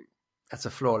amazing. That's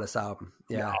a flawless album.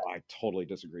 Yeah, no, I totally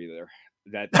disagree there.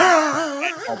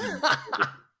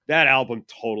 That album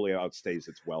totally outstays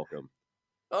its welcome.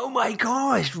 Oh my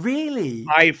gosh, really?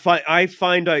 I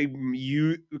find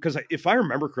because if I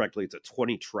remember correctly, it's a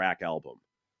 20-track album.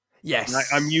 Yes.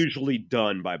 I'm usually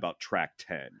done by about track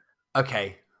 10.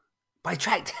 Okay. By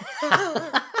track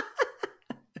 10.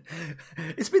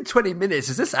 It's been 20 minutes.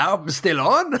 Is this album still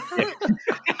on?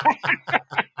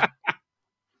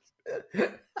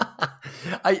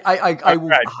 I will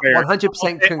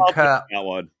 100% concur. That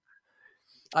one.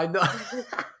 I know.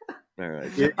 All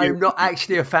right. I'm not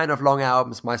actually a fan of long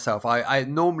albums myself. I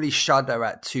normally shudder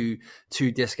at two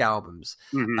disc albums.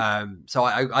 Mm-hmm. So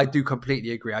I do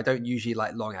completely agree. I don't usually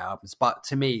like long albums, but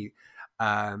to me,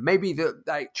 maybe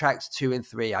the tracks 2 and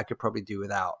 3 I could probably do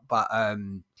without. But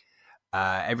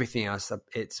everything else,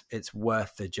 it's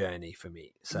worth the journey for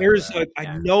me. So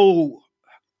I know,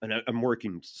 and I'm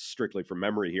working strictly from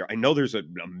memory here. I know there's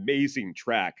an amazing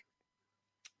track,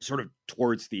 sort of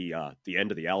towards the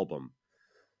end of the album.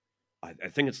 I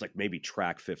think it's like maybe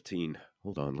track 15.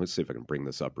 Hold on, let's see if I can bring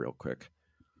this up real quick.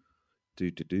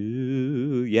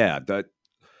 Yeah,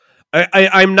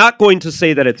 I'm not going to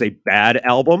say that it's a bad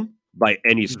album by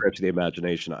any stretch of the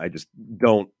imagination. I just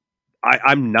don't.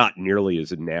 I'm not nearly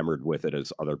as enamored with it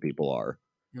as other people are.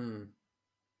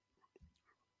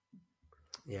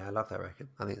 Yeah, I love that record.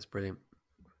 I think it's brilliant.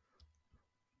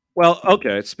 Well,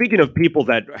 okay. Speaking of people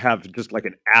that have just like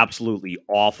an absolutely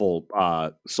awful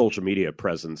social media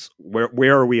presence,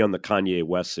 where are we on the Kanye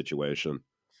West situation?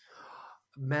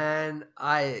 Man,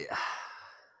 I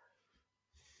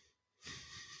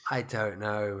don't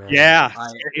know, man. Yeah,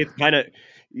 it's kind of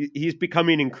he's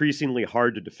becoming increasingly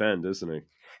hard to defend, isn't he?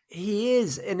 He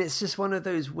is, and it's just one of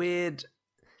those weird,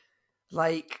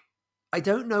 like, I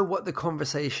don't know what the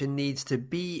conversation needs to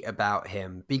be about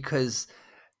him because,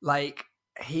 like,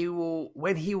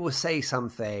 when he will say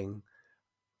something,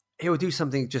 he will do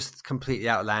something just completely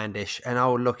outlandish, and I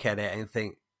will look at it and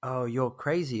think, "Oh, you're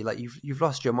crazy! Like you've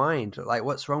lost your mind! Like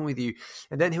what's wrong with you?"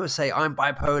 And then he will say, "I'm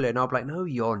bipolar," and I'll be like, "No,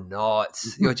 you're not.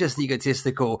 You're just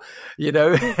egotistical," you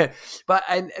know. But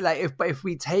if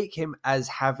we take him as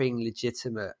having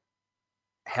legitimate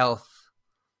health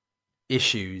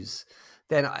issues,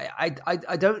 then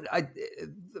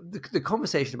the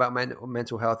conversation about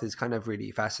mental health is kind of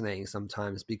really fascinating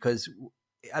sometimes because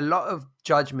a lot of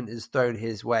judgment is thrown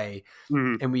his way,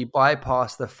 and we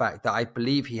bypass the fact that I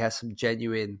believe he has some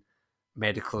genuine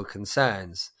medical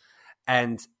concerns,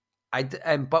 but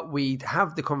we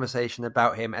have the conversation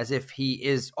about him as if he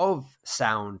is of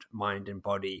sound mind and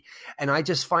body, and I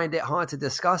just find it hard to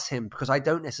discuss him because I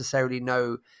don't necessarily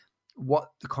know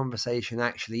what the conversation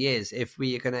actually is. If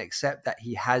we are going to accept that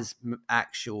he has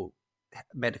actual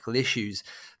medical issues,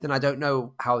 then I don't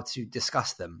know how to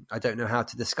discuss them. I don't know how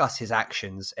to discuss his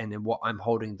actions and then what I'm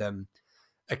holding them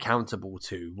accountable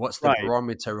to. What's the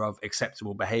barometer of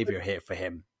acceptable behavior here for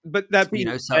him? But that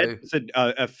does it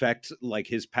affect like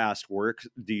his past work?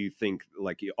 Do you think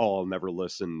like I'll never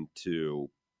listen to?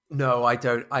 No, I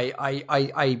don't. I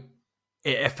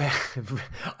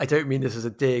don't mean this as a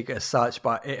dig as such,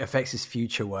 but it affects his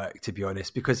future work, to be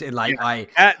honest, because I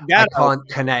can't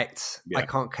connect. Yeah. I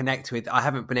can't connect with. I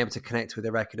haven't been able to connect with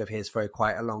a record of his for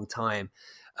quite a long time.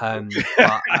 But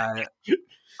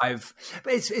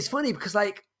it's funny because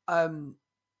I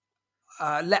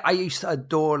used to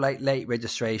adore like Late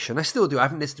Registration. I still do. I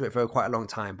haven't listened to it for quite a long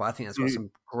time, but I think that's got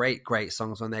some great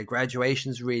songs on there.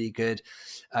 Graduation's really good.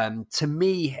 To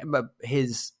me,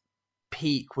 his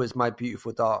peak was My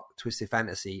Beautiful Dark Twisted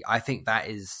Fantasy. I think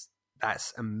that's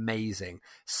amazing.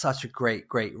 Such a great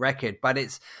record. But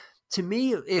to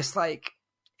me, it's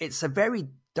a very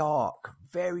dark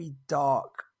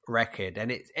record.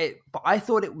 And but I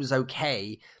thought it was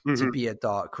okay to be a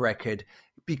dark record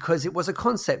because it was a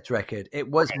concept record.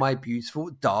 It was My Beautiful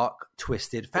Dark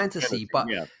Twisted Fantasy. But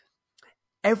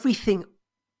everything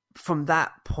from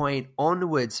that point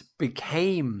onwards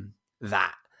became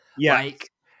that. Yeah.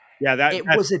 It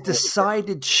was a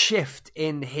decided shift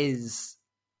in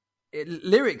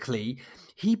lyrically.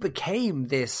 He became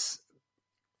this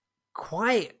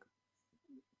quite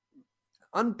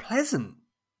unpleasant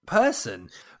person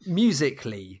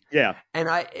musically. Yeah. And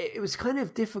it was kind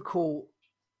of difficult.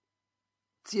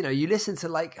 You listen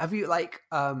to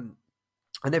I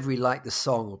never really liked the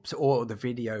song or the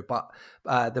video, but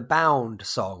the Bound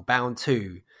song, Bound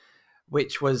 2,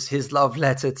 which was his love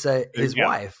letter to his Yeah.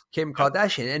 wife, Kim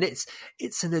Kardashian. And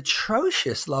it's an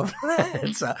atrocious love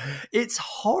letter. It's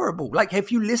horrible. Like, if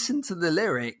you listen to the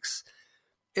lyrics,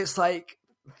 it's like,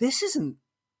 this is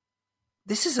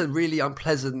a really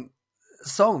unpleasant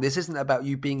song. This isn't about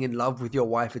you being in love with your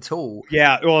wife at all.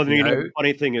 Yeah. Well, the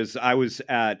funny thing is, I was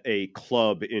at a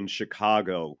club in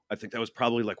Chicago. I think that was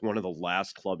probably like one of the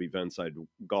last club events I'd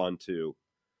gone to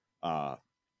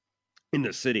in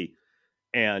the city.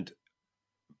 And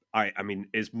I mean,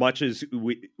 as much as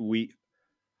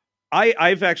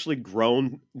I've actually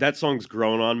grown, that song's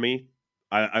grown on me.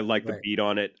 I like the beat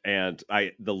on it, and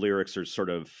the lyrics are sort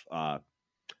of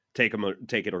take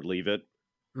it or leave it.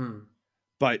 Mm.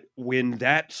 But when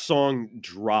that song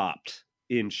dropped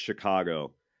in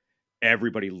Chicago,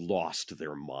 everybody lost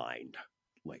their mind.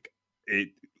 Like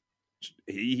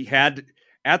he had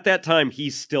at that time, he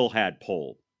still had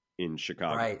pull in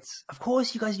Chicago. Right. Of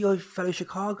course, you guys, you're fellow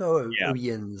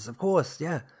Chicagoans. Of course,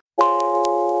 yeah.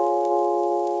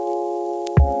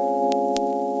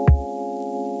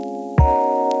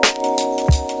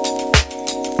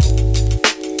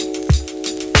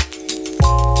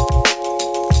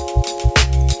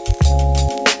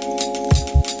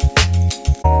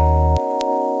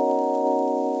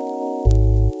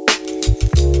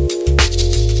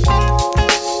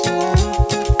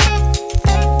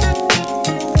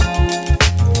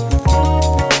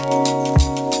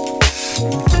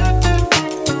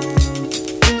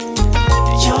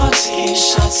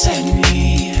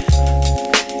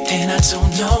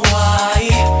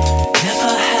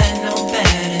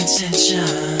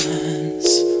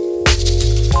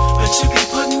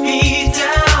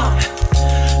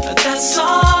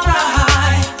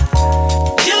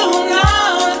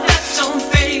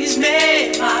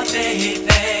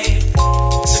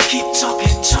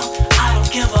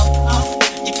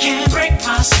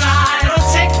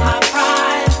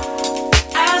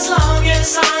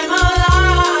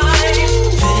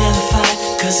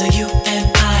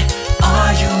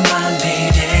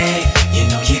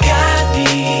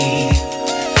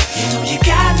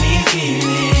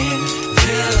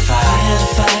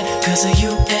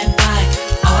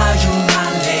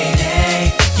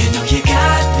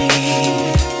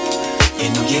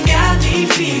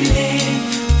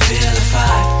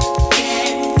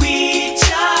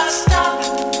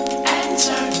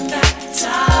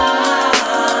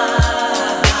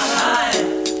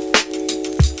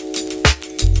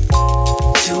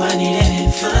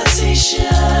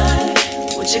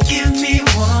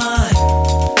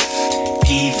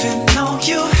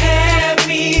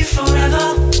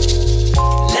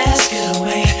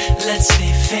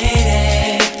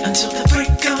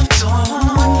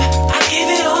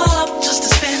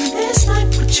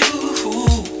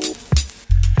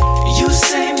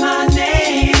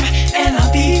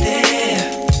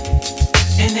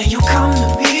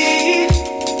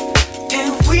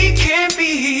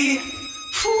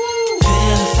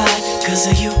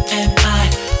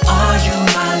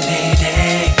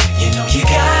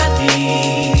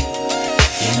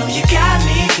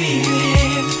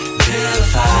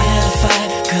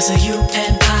 Cause of you